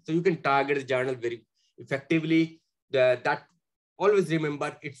algorithm-based things. So you can target the journal very effectively. That always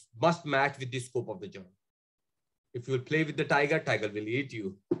remember, it must match with the scope of the journal. If you will play with the tiger, tiger will eat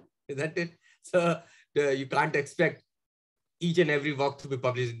you. Isn't it? So you can't expect each and every work to be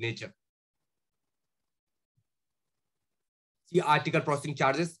published in Nature. See, article processing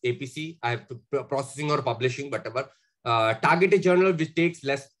charges, APC, I have to processing or publishing, whatever. Target a journal which takes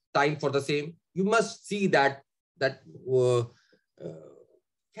less time for the same. You must see that can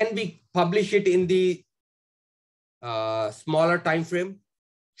we publish it in the smaller time frame,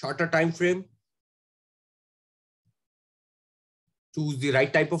 shorter time frame. Choose the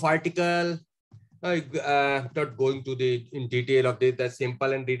right type of article. Not going to the in detail of this. That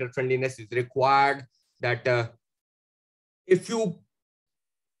simple and reader friendliness is required. That a few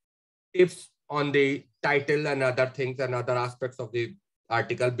tips on the title and other things and other aspects of the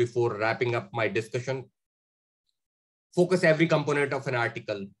article before wrapping up my discussion. Focus every component of an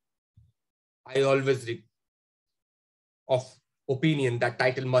article. I always of opinion that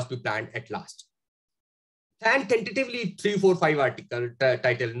title must be planned at last. Plan tentatively 3, 4, 5 article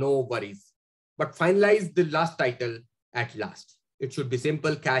title, no worries. But finalize the last title at last. It should be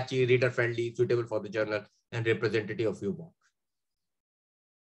simple, catchy, reader friendly, suitable for the journal, and representative of your work.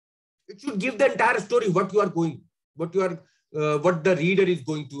 It should give the entire story, what you are going, what the reader is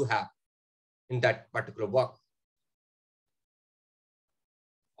going to have in that particular work.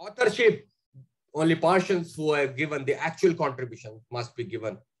 Authorship, only portions who have given the actual contribution must be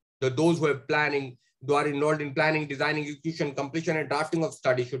given. Those who are involved in planning, designing, execution, completion, and drafting of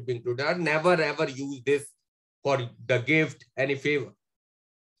study should be included. Never ever use this for the gift, any favor.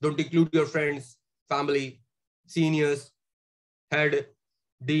 Don't include your friends, family, seniors, head,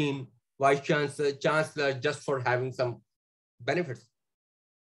 dean, vice chancellor, just for having some benefits.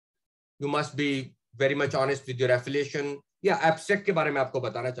 You must be very much honest with your affiliation. Yeah, abstract के बारे में आपको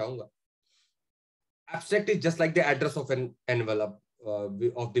बताना चाहूँगा. Abstract is just like the address of an envelope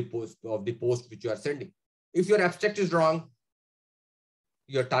of the post which you are sending. If your abstract is wrong,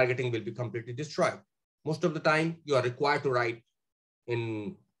 your targeting will be completely destroyed. Most of the time, you are required to write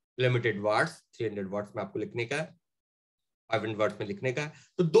in limited words. 300 words में आपको लिखने का है, 500 words में लिखने का है.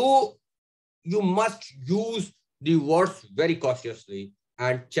 So though you must use the words very cautiously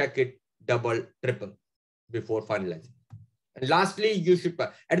and check it double, triple before finalizing. And lastly, you should,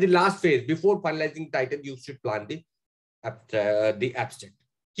 at the last phase, before finalizing title, you should plan the abstract.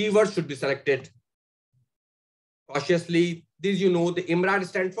 Keywords should be selected cautiously. These, you know, the IMRAD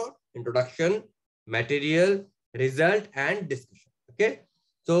stands for introduction, material, result, and discussion. Okay.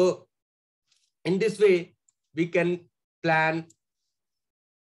 So in this way, we can plan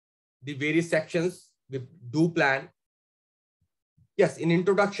the various sections. We do plan. Yes, in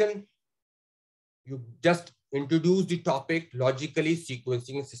introduction, you just introduce the topic logically,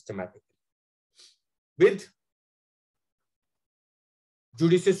 sequencing, and systematically. With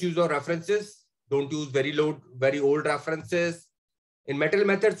judicious use of references, don't use very old references. In material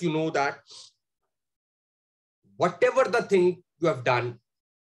methods, you know that whatever the thing you have done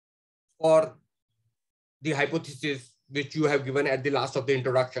or the hypothesis which you have given at the last of the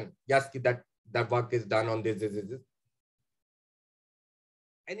introduction, yes, that work is done on this.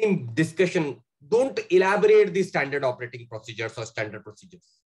 And in discussion, don't elaborate the standard operating procedures or standard procedures.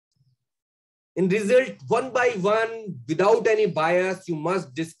 In result, one by one, without any bias, you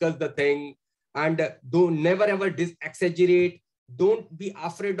must discuss the thing and never ever exaggerate. Don't be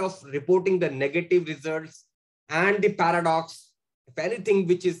afraid of reporting the negative results and the paradox. If anything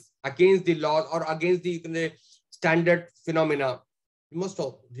which is against the law or against the standard phenomena, you must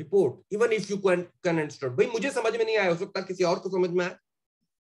report, even if you can understand. भाई मुझे समझ में नहीं आया, हो सकता है किसी और को समझ में आए.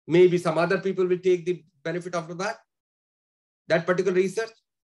 Maybe some other people will take the benefit of that particular research.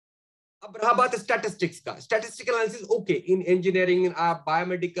 अब रहा बात statistics का. Statistical analysis, okay, in engineering, in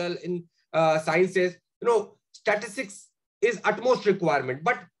biomedical, in sciences, you know, statistics is utmost requirement,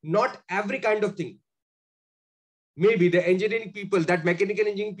 but not every kind of thing. Maybe the engineering people, that mechanical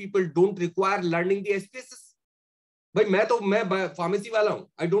engineering people don't require learning the SPSS. भाई मैं pharmacy वाला हूँ,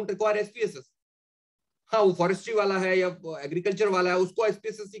 I don't require SPSS. हाँ, वो forestry वाला है या agriculture वाला है, उसको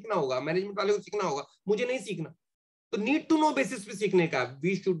एसपीएसएस सीखना होगा, मैनेजमेंट वाले को सीखना होगा, मुझे नहीं सीखना. तो नीड टू नो बेसिस पे सीखने का.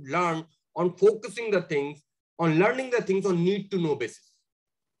 We should learn on focusing the things, on learning the things on need to know basis.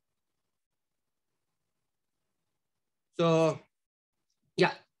 So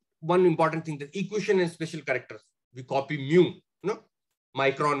yeah, one important thing, that equation and special characters, we copy mu, no?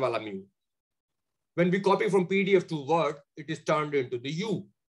 micron wala mu. When we copy from PDF to Word, it is turned into the U.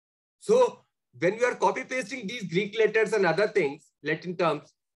 So when we are copy pasting these Greek letters and other things, Latin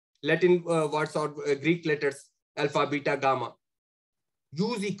terms, Latin words or Greek letters, alpha, beta, gamma,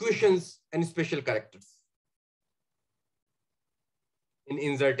 use equations and special characters in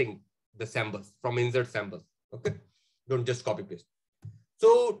inserting the symbols from insert symbols. Okay, don't just copy paste.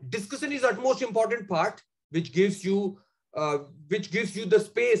 So discussion is utmost important part, which gives you the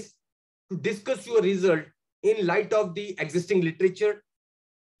space to discuss your result in light of the existing literature,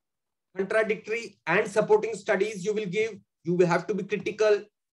 contradictory and supporting studies you will give. You will have to be critical.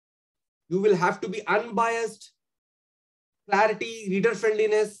 You will have to be unbiased, clarity, reader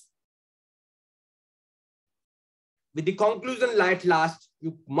friendliness. With the conclusion at last,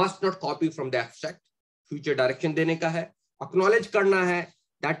 you must not copy from the abstract. Future direction dene ka hai. Acknowledge karna hai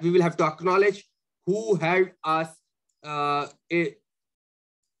that we will have to acknowledge who helped us.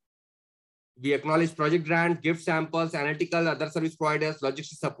 We acknowledge project grant, gift samples, analytical, other service providers,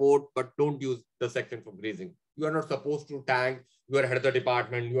 logistics support, but don't use the section for grazing. You are not supposed to thank your head of the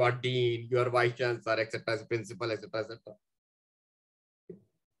department, your dean, your vice chancellor, etc., principal, etc., etc.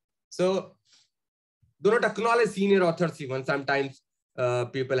 So do not acknowledge senior authors even. Sometimes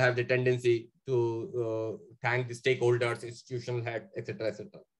people have the tendency to thank the stakeholders, institutional head, etc., etc.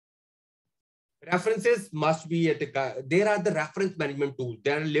 References must be at the, there are the reference management tools.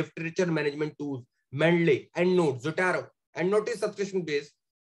 There are literature management tools, Mendeley, EndNote, Zotero. EndNote is subscription based.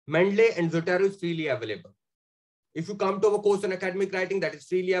 Mendeley and Zotero is freely available. If you come to our course on academic writing, that is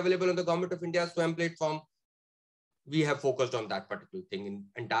freely available on the Government of India's SWAYAM platform. We have focused on that particular thing in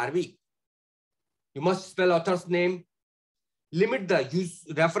entire week. You must spell author's name. Limit the use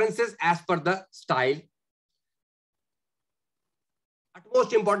references as per the style.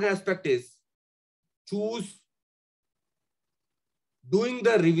 Utmost important aspect is choose doing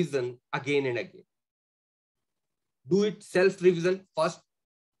the revision again and again. Do it self-revision first.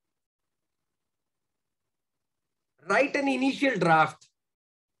 Write an initial draft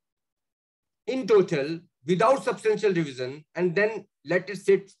in total without substantial revision, and then let it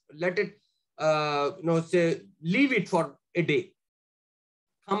sit, let it, leave it for a day.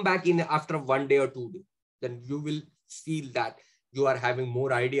 Come back in after 1 day or 2 days. Then you will feel that you are having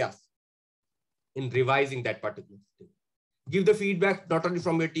more ideas in revising that particular thing. Give the feedback not only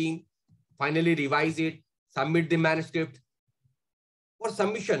from your team, finally revise it, submit the manuscript. For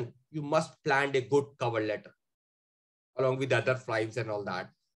submission, you must plan a good cover letter along with other files and all that,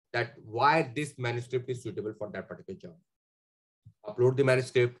 that why this manuscript is suitable for that particular job. Upload the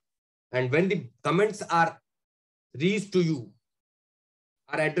manuscript, and when the comments are reached to you,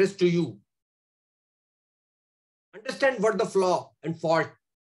 are addressed to you, understand what the flaw and fault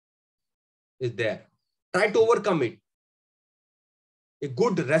is there. Try to overcome it. A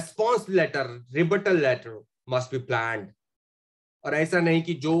good response letter, rebuttal letter must be planned. और ऐसा नहीं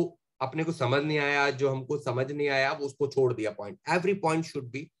कि जो अपने को समझ नहीं आया, जो हमको समझ नहीं आया, वो उसको छोड़ दिया point. Every point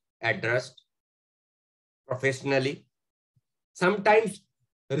should be addressed professionally. Sometimes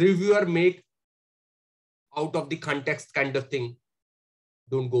reviewer make out of the context kind of thing.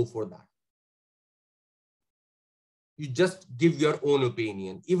 Don't go for that. You just give your own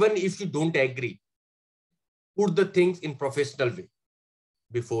opinion. Even if you don't agree, put the things in professional way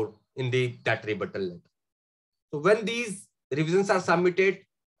before in that rebuttal letter. So when these revisions are submitted,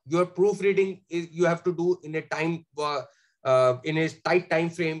 your proofreading is you have to do in a time in a tight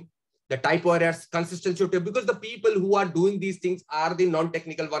time frame. The typo errors, consistency, because the people who are doing these things are the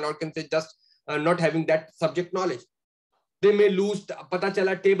non-technical one, or can say just not having that subject knowledge. They may lose. पता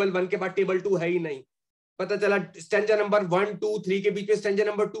चला table 1 के बाद table 2 है ही नहीं. पता चला stanza number 1, 2, 3 के बीच में stanza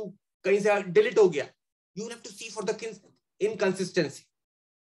number 2 कहीं से delete हो गया. You will have to see for the inconsistency.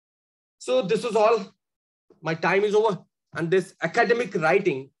 So this is all. My time is over. And this academic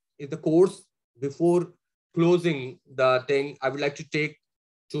writing is the course. Before closing the thing, I would like to take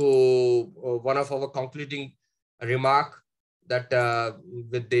to one of our concluding remark that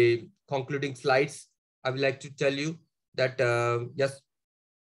with the concluding slides, I would like to tell you that yes,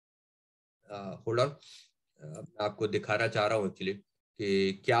 hold on, मैं आपको दिखाना चाह रहा हूँ actually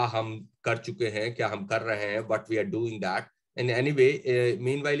कि क्या हम कर चुके हैं, क्या हम कर रहे हैं, what we are doing that. And anyway,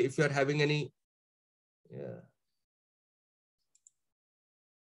 meanwhile, if you are having any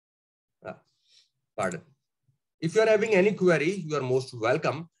pardon. If you are having any query, you are most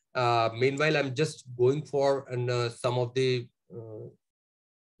welcome. Meanwhile, I'm just going for some of the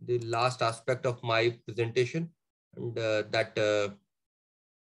last aspect of my presentation, and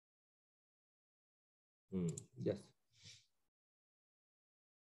yes.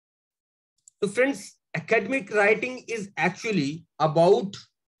 So friends, academic writing is actually about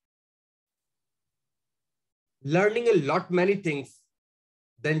learning a lot many things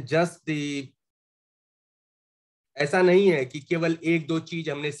than just the, ऐसा नहीं है कि केवल एक दो चीज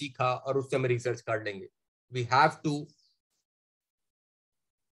हमने सीखा और उससे हम रिसर्च कर लेंगे. We have to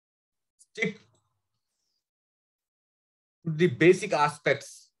stick to the basic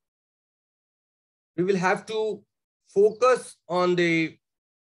aspects. We will have to focus on the,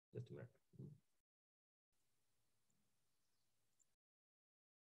 just a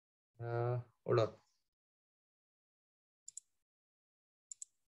minute. Hold on.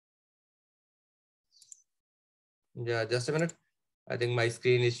 Yeah, just a minute. I think my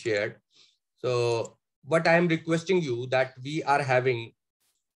screen is shared. So what I am requesting you that we are having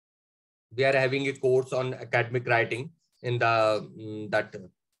a course on academic writing in the that.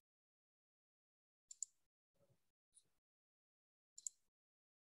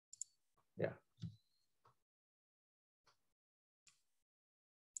 Yeah.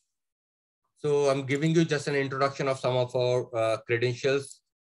 So I'm giving you just an introduction of some of our credentials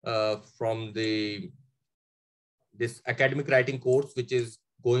from this academic writing course, which is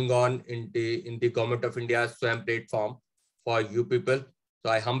going on in the Government of India's SWAYAM platform for you people.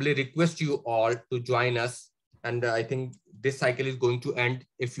 So I humbly request you all to join us. And I think this cycle is going to end.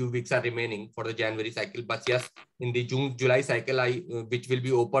 A few weeks are remaining for the January cycle. But yes, in the June-July cycle, which will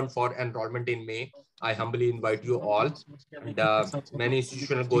be open for enrollment in May, I humbly invite you all. And many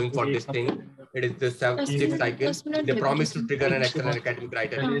institutions are going for this thing. It is the sixth cycle. They promise to trigger an excellent academic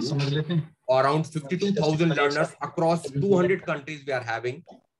writer. Around 52,000 learners across 200 countries we are having.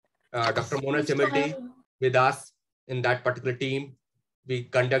 Dr. Mona Semalty with us in that particular team. We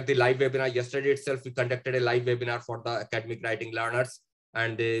conduct the live webinar. Yesterday itself, we conducted a live webinar for the academic writing learners.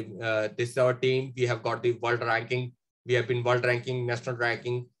 And this is our team. We have got the world ranking. We have been world ranking, national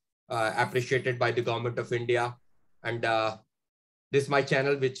ranking, appreciated by the Government of India. And this is my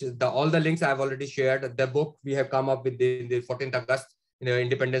channel, which is all the links I have already shared. The book we have come up with the 14th August,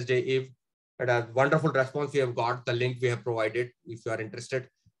 Independence Day Eve. And a wonderful response we have got. The link we have provided. If you are interested,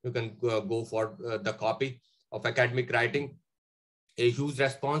 you can go for the copy of academic writing. A huge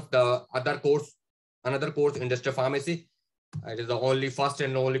response. The another course, industrial pharmacy. It is the only first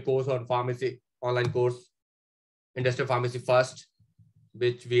and only course on pharmacy, online course, industrial pharmacy first,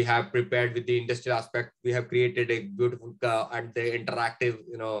 which we have prepared with the industrial aspect. We have created a beautiful and the interactive,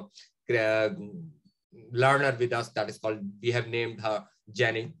 learner with us. That is called. We have named her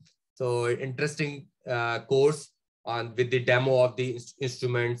Jenny. So interesting course on with the demo of the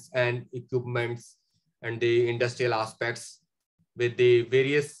instruments and equipments and the industrial aspects with the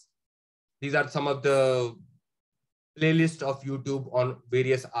various. These are some of the playlist of YouTube on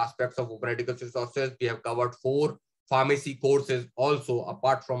various aspects of open education resources. We have covered 4 pharmacy courses also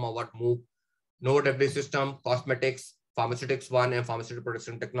apart from our MOOC. Node every system, cosmetics, pharmaceutics 1 and pharmaceutical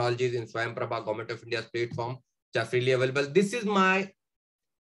production technologies in Swayam Prabha, Government of India's platform, which are freely available. This is my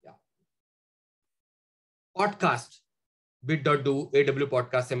podcast, bit.do AW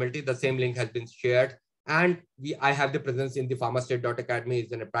podcast Semalty. The same link has been shared. And I have the presence in the pharmastate.academy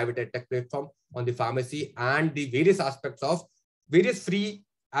is in a private edtech platform on the pharmacy and the various aspects of various free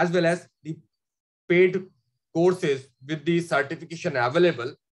as well as the paid courses with the certification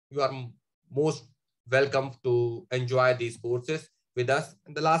available. You are most welcome to enjoy these courses with us.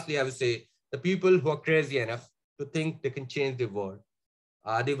 And lastly, I would say the people who are crazy enough to think they can change the world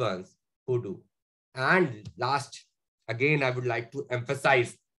are the ones who do. And last, again, I would like to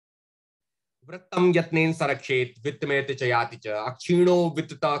emphasize Vrattam yatnen sarakshet vittmete chayati cha akshino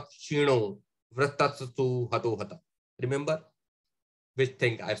vittata kshino vratatsu hato hata. Remember which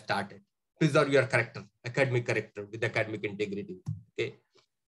thing I've started. Preserve your character, academic character with academic integrity. Okay.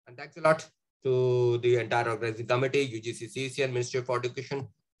 And thanks a lot to the entire organizing committee, UGC, and Ministry of Education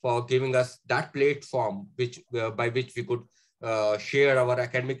for giving us that platform by which we could share our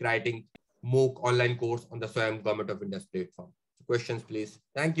academic writing MOOC online course on the SWAYAM Government of India's platform. Questions, please.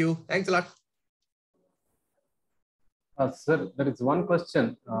 Thank you. Thanks a lot. Sir, there is one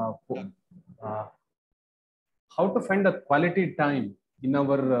question. How to find the quality time in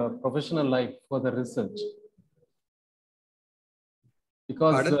our professional life for the research?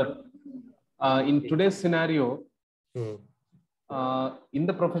 Because in today's scenario, in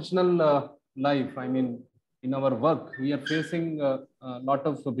the professional life, I mean, in our work, we are facing a lot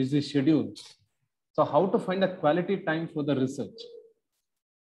of busy schedules. So how to find a quality time for the research?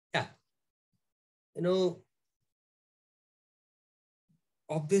 Yeah.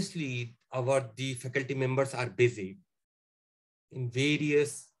 Obviously, the faculty members are busy in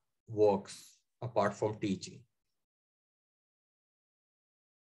various works apart from teaching.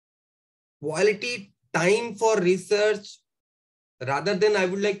 Quality time for research, rather than I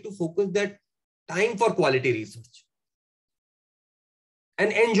would like to focus that time for quality research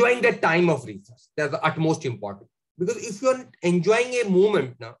and enjoying the time of research. That's the utmost important. Because if you're enjoying a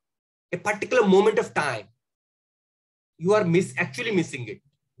moment now, a particular moment of time, you are actually missing it.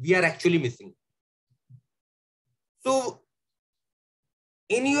 We are actually missing it. So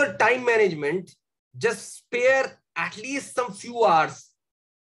in your time management, just spare at least some few hours,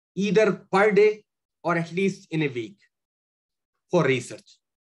 either per day or at least in a week, for research.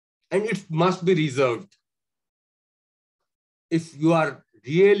 And it must be reserved. If you are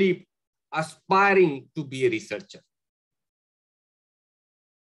really aspiring to be a researcher.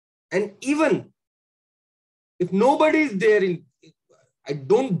 And even if nobody is there, I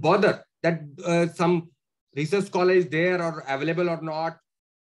don't bother that some research scholar is there or available or not,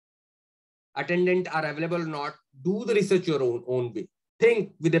 attendant are available or not. Do the research your own way.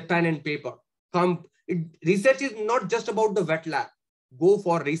 Think with a pen and paper. Research is not just about the wet lab. Go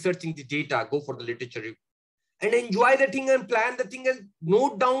for researching the data, go for the literature review, and enjoy the thing and plan the thing and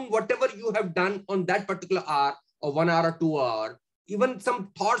note down whatever you have done on that particular hour or 1 hour or 2 hours. Even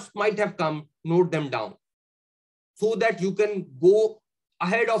some thoughts might have come, note them down so that you can go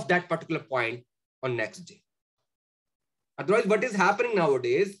ahead of that particular point on next day. Otherwise, what is happening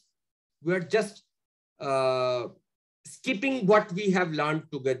nowadays, we are just skipping what we have learned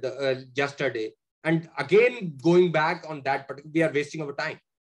together yesterday. And again, going back on that particular, we are wasting our time.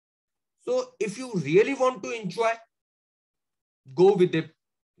 So if you really want to enjoy, go with the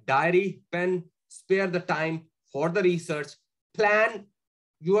diary, pen, spare the time for the research, plan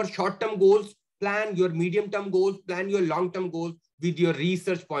your short-term goals, plan your medium-term goals, plan your long-term goals with your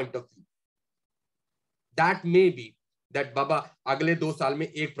research point of view. That may be that Baba, अगले 2 साल में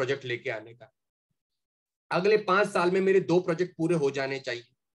एक project लेके आने का, अगले 5 साल में मेरे 2 project पूरे हो जाने चाहिए,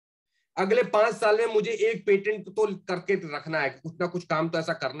 अगले 5 साल में मुझे एक पेटेंट तो करके रखना है, कुछ ना कुछ काम तो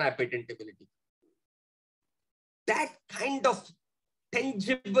ऐसा करना है patentability. That kind of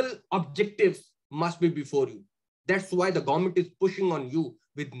tangible objectives must be before you. That's why the government is pushing on you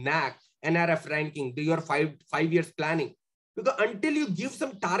with NAC, NRF ranking, your 5 years planning. Because until you give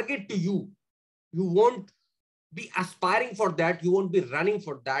some target to you, you won't be aspiring for that, you won't be running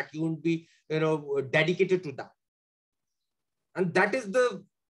for that, you won't be dedicated to that. And that is the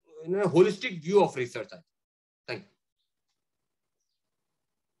holistic view of research. Thank you.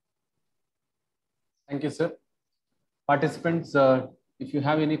 Thank you, sir. Participants, if you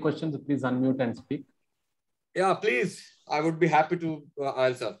have any questions, please unmute and speak. Yeah, please. I would be happy to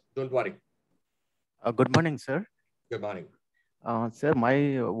answer. Don't worry. Good morning, sir. Good morning. Sir,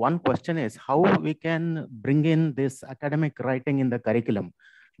 my one question is how we can bring in this academic writing in the curriculum?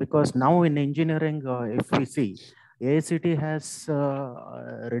 Because now in engineering, if we see, AICT has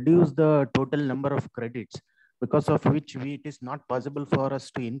reduced the total number of credits, because of which it is not possible for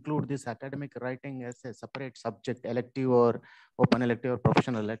us to include this academic writing as a separate subject, elective or open elective or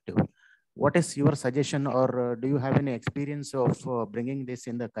professional elective. What is your suggestion, or do you have any experience of bringing this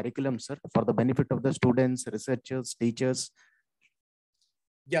in the curriculum, sir, for the benefit of the students, researchers, teachers?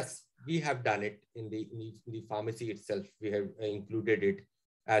 Yes, we have done it in the pharmacy itself. We have included it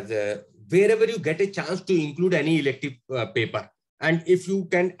as wherever you get a chance to include any elective paper. And if you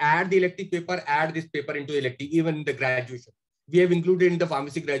can add the elective paper, add this paper into elective, even in the graduation. We have included in the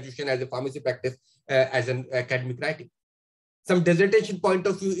pharmacy graduation as a pharmacy practice as an academic writing. Some dissertation point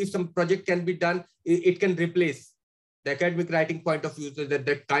of view, if some project can be done, it can replace the academic writing point of view, so that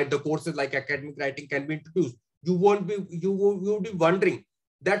the courses like academic writing can be introduced. You will be wondering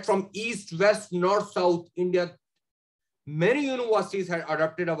that from east, west, north, south India, many universities have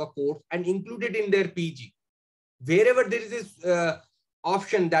adopted our course and included in their PG. Wherever there is this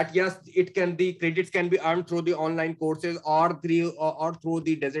option that yes, the credits can be earned through the online courses or through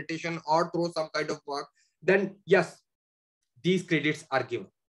the dissertation or through some kind of work, then yes, these credits are given.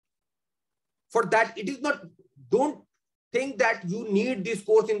 For that, it is not, don't think that you need this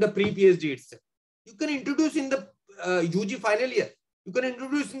course in the pre-PhD itself. You can introduce in the UG final year. You can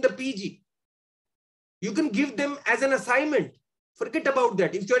introduce in the PG. You can give them as an assignment. Forget about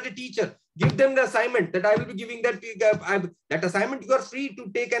that. If you are a teacher, give them the assignment that I will be giving that assignment. You are free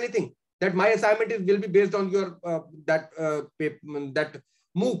to take anything. That my assignment will be based on your that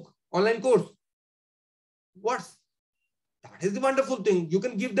MOOC online course. That is the wonderful thing. You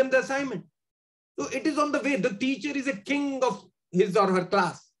can give them the assignment. So it is on the way. The teacher is a king of his or her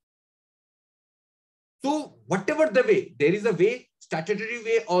class. So whatever the way, there is a way, statutory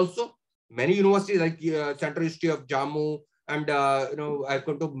way also. Many universities like Central University of Jammu and I've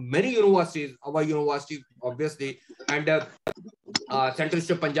gone to many universities, our university obviously, and Central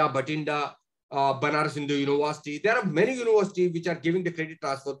University of Punjab, Bhatinda, Banaras Hindu University. There are many universities which are giving the credit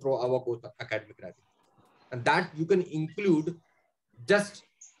transfer through our course of academic writing. And that you can include just,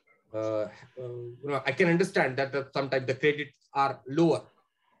 I can understand that sometimes the credits are lower.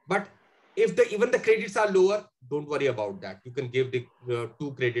 But if even the credits are lower, don't worry about that. You can give the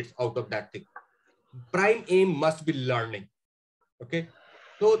 2 credits out of that thing. Prime aim must be learning. Okay.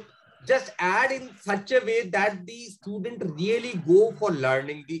 So just add in such a way that the student really go for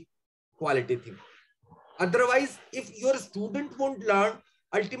learning the quality thing. Otherwise, if your student won't learn,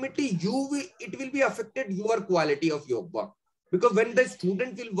 ultimately it will be affected your quality of your work. Because when the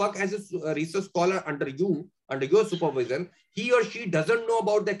student will work as a research scholar under your supervision, he or she doesn't know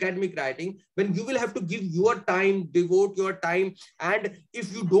about the academic writing, when you will have to give your time, devote your time. And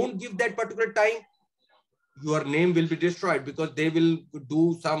if you don't give that particular time, your name will be destroyed because they will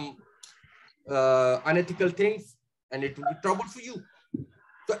do some unethical things and it will be trouble for you.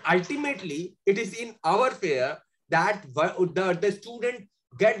 So ultimately, it is in our favor that the student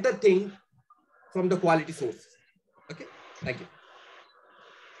get the thing from the quality source. Okay, thank you.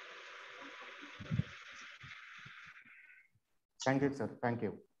 Thank you, sir. Thank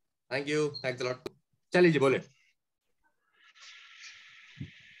you. Thank you. Thanks a lot. Chaliye ji, bole.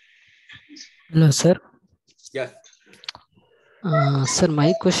 Hello, sir. Yes. Sir,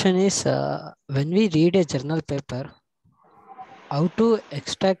 my question is, when we read a journal paper, how to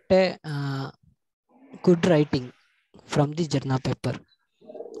extract a good writing from the journal paper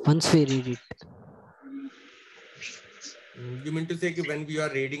once we read it? You mean to say that when we are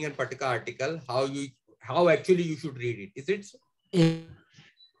reading a particular article, how actually you should read it? Is it so? Yeah.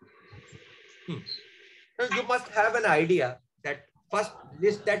 You must have an idea that first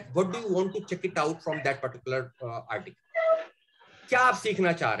list that what do you want to check it out from that particular article. क्या आप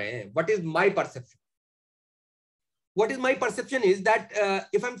सीखना चाह रहे हैं? What is my perception? What is my perception is that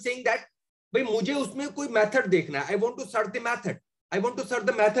if I'm saying that भाई मुझे उसमें कोई method देखना है, I want to search the method. I want to search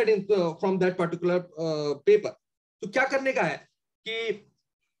the method from that particular paper. तो क्या करने का है कि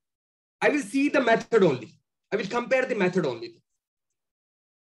I will see the method only. I will compare the method only.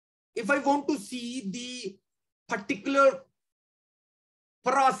 If I want to see the particular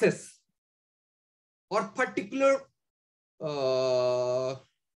process or particular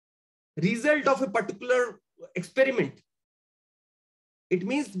result of a particular experiment, it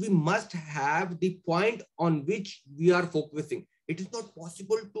means we must have the point on which we are focusing. It is not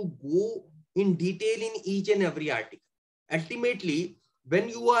possible to go in detail in each and every article. Ultimately, when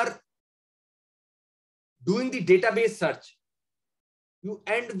you are doing the database search, you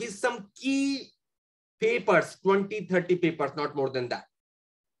end with some key papers, 20, 30 papers, not more than that.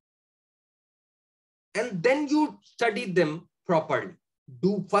 And then you study them properly.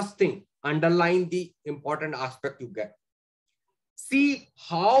 Do first thing, underline the important aspect you get. See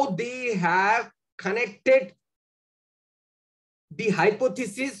how they have connected the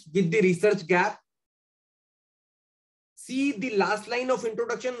hypothesis with the research gap. See the last line of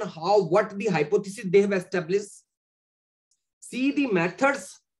introduction, what the hypothesis they have established. See the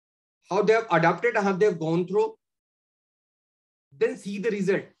methods, how they have adapted, how they have gone through. Then see the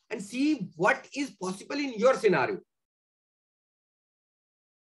result and see what is possible in your scenario.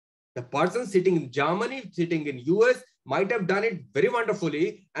 The person sitting in Germany, sitting in US might have done it very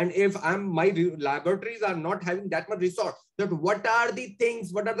wonderfully. And if my laboratories are not having that much resource, that what are the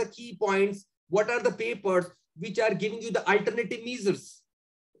things, what are the key points, what are the papers which are giving you the alternative measures,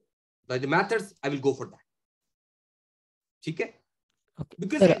 by the methods, I will go for that. Okay?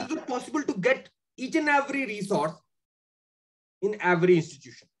 Because it is not possible to get each and every resource in every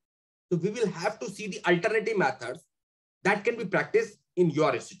institution. So we will have to see the alternative methods that can be practiced in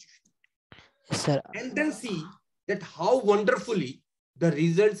your institution. Yes, sir. And then see that how wonderfully the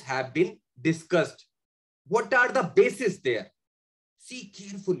results have been discussed. What are the bases there? See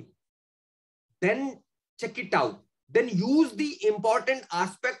carefully. Then check it out. Then use the important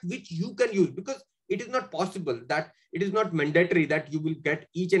aspect which you can use, because it is not possible that it is not mandatory that you will get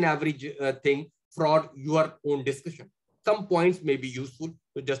each and every thing for your own discussion. Some points may be useful,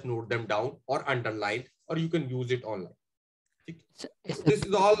 so just note them down or underline, or you can use it online. This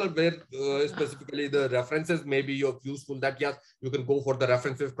is all where specifically the references may be useful, that yes, you can go for the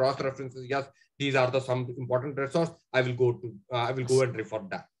references, cross references. Yes, these are some important resources. I will go and refer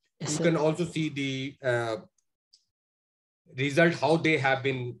that. You can also see the result, how they have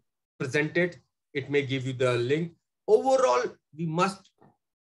been presented. It may give you the link. Overall, we must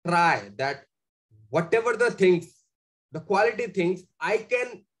try that whatever the things, the quality things I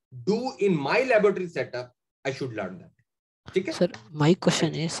can do in my laboratory setup, I should learn that. Okay? Sir, my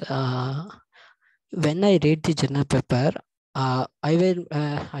question is, when I read the journal paper, I will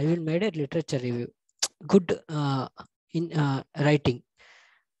made a literature review. Good in writing.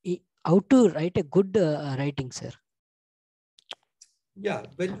 How to write a good writing, sir? Yeah,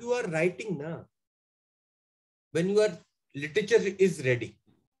 when you are writing now, when your literature is ready,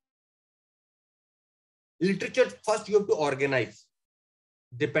 literature first you have to organize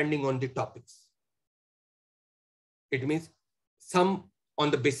depending on the topics. It means some on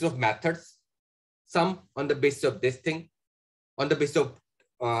the basis of methods, some on the basis of this thing, on the basis of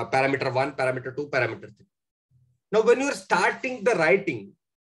parameter 1, parameter 2, parameter 3. Now, when you are starting the writing,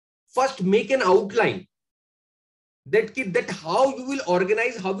 first make an outline that how you will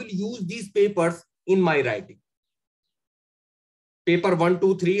organize, how will use these papers in my writing. Paper 1,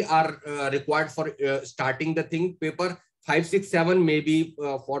 2, 3 are required for starting the thing. Paper 5, 6, 7 maybe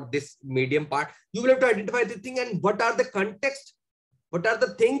for this medium part. You will have to identify the thing and what are the context, what are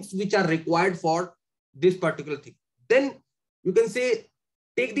the things which are required for this particular thing. Then you can say,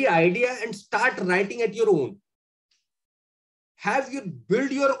 take the idea and start writing at your own. Have you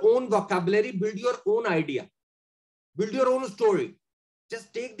build your own vocabulary, build your own idea, build your own story.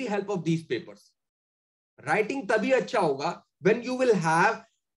 Just take the help of these papers. Writing tabhi acha hoga when you will have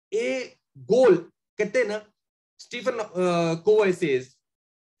a goal. Kehte hain na, Stephen Covey says,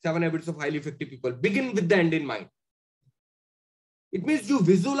 7 Habits of Highly Effective People, begin with the end in mind. It means you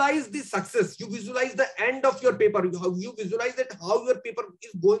visualize the success, you visualize the end of your paper, you visualize that how your paper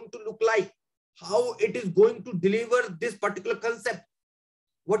is going to look like, how it is going to deliver this particular concept.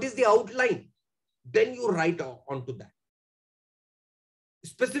 What is the outline? Then you write onto that.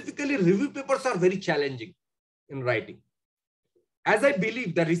 Specifically, review papers are very challenging in writing. As I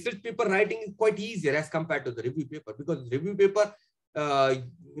believe the research paper writing is quite easier as compared to the review paper, because review paper,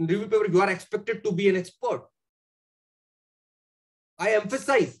 in review paper, you are expected to be an expert. I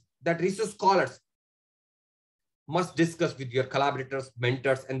emphasize that research scholars must discuss with your collaborators,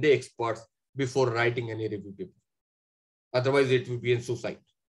 mentors, and the experts before writing any review paper. Otherwise, it will be a suicide.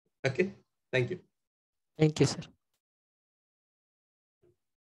 Okay, thank you. Thank you, sir.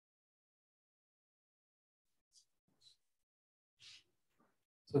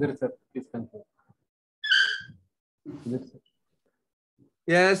 Sudhir sir, please continue. Sudhir sir.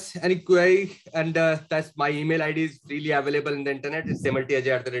 Yes, any query, and that's my email ID is freely available in the internet. It's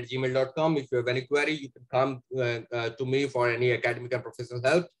semaltyajay@gmail.com. If you have any query, you can come to me for any academic and professional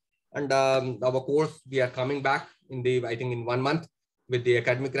help. And our course, we are coming back in I think in 1 month with the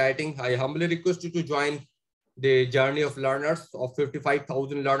academic writing. I humbly request you to join the journey of learners of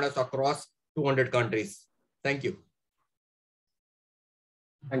 55,000 learners across 200 countries. Thank you.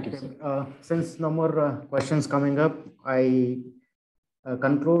 Thank you, sir. Since no more questions coming up, I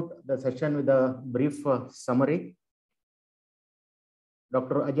conclude the session with a brief summary.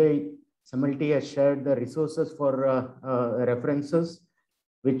 Dr. Ajay Semalty has shared the resources for references,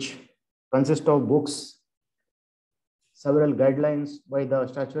 which consist of books, several guidelines by the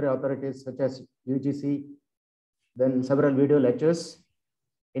statutory authorities such as UGC, then several video lectures.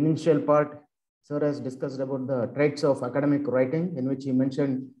 Initial part, sir has discussed about the traits of academic writing, in which he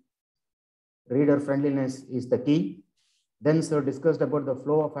mentioned reader friendliness is the key. Then sir discussed about the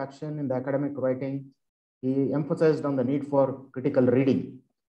flow of action in the academic writing. He emphasized on the need for critical reading.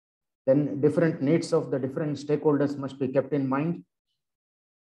 Then different needs of the different stakeholders must be kept in mind.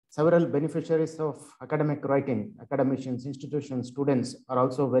 Several beneficiaries of academic writing, academicians, institutions, students are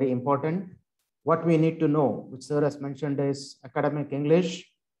also very important. What we need to know, which sir has mentioned, is academic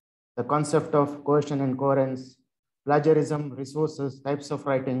English, the concept of cohesion and coherence, plagiarism, resources, types of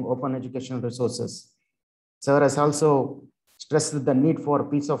writing, open educational resources. Sir has also stressed the need for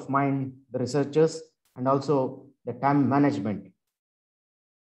peace of mind, the researchers, and also the time management.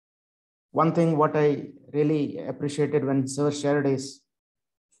 One thing what I really appreciated when sir shared is,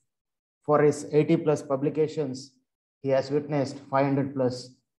 for his 80+ publications, he has witnessed 500+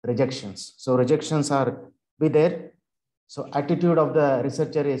 rejections. So rejections are be there. So attitude of the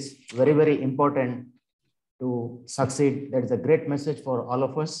researcher is very, very important to succeed. That is a great message for all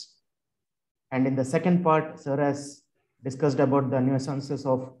of us. And in the second part, sir has discussed about the nuances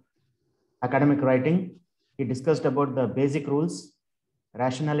of academic writing. He discussed about the basic rules,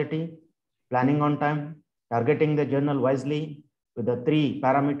 rationality, planning on time, targeting the journal wisely, with the 3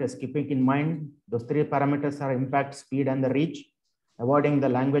 parameters keeping in mind. Those 3 parameters are impact, speed, and the reach, avoiding the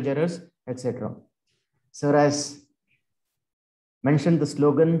language errors, etc. Sir has mentioned the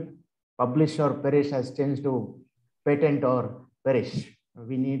slogan, publish or perish, has changed to patent or perish.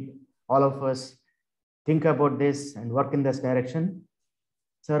 We need all of us think about this and work in this direction.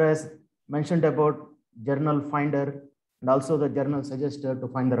 Sir has mentioned about journal finder and also the journal suggester to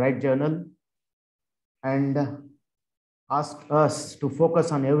find the right journal. And asked us to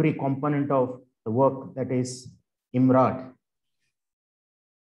focus on every component of the work that is IMRAD.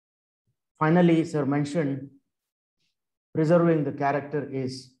 Finally, sir mentioned preserving the character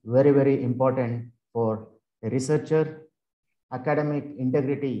is very, very important for a researcher. Academic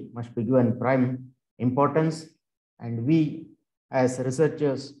integrity must be given prime importance, and we as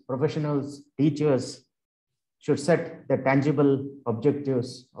researchers, professionals, teachers should set the tangible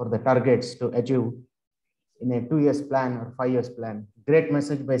objectives or the targets to achieve in a 2 years plan or 5 years plan. Great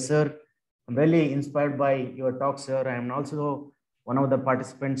message by sir. I'm really inspired by your talk, sir. I am also one of the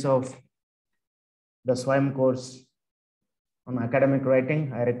participants of the SWAYAM course on academic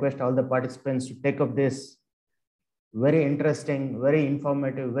writing. I request all the participants to take up this very interesting, very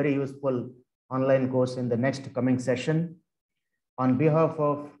informative, very useful online course in the next coming session. On behalf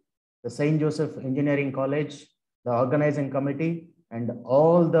of the St. Joseph Engineering College, the organizing committee, and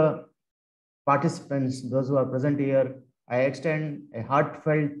all the participants, those who are present here, I extend a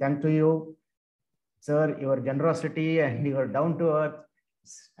heartfelt thank to you, sir. Your generosity and your down to earth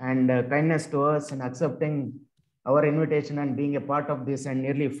and kindness to us and accepting our invitation and being a part of this, and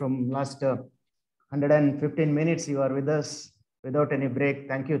nearly from last 115 minutes you are with us without any break.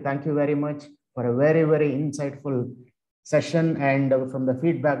 Thank you very much for a very, very insightful session. And from the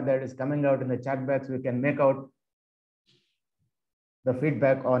feedback that is coming out in the chat box, we can make out the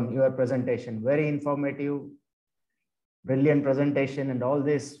feedback on your presentation. Very informative, brilliant presentation, and all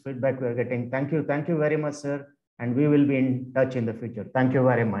this feedback we are getting. Thank you very much, sir. And we will be in touch in the future. Thank you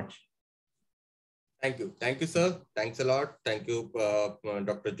very much. Thank you, sir. Thanks a lot. Thank you,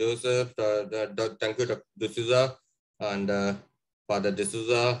 Dr. Joseph. Thank you, Dr. D'Souza and Father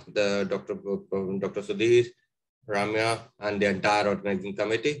D'Souza, Dr. Sudhir, Ramya, and the entire organizing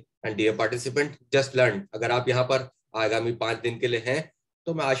committee. And dear participant, just learn. अगर आप यहाँ पर आगामी 5 दिन के लिए हैं,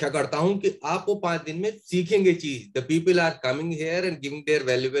 तो मैं आशा करता हूँ कि आप वो 5 दिन में सीखेंगे चीज. The people are coming here and giving their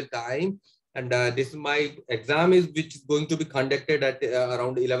valuable time. And this is my exam which is going to be conducted at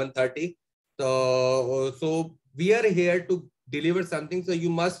around 11:30. So we are here to deliver something. So you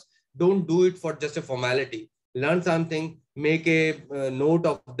don't do it for just a formality. Learn something, make a note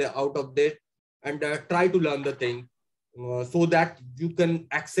out of that, and try to learn the thing so that you can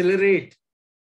accelerate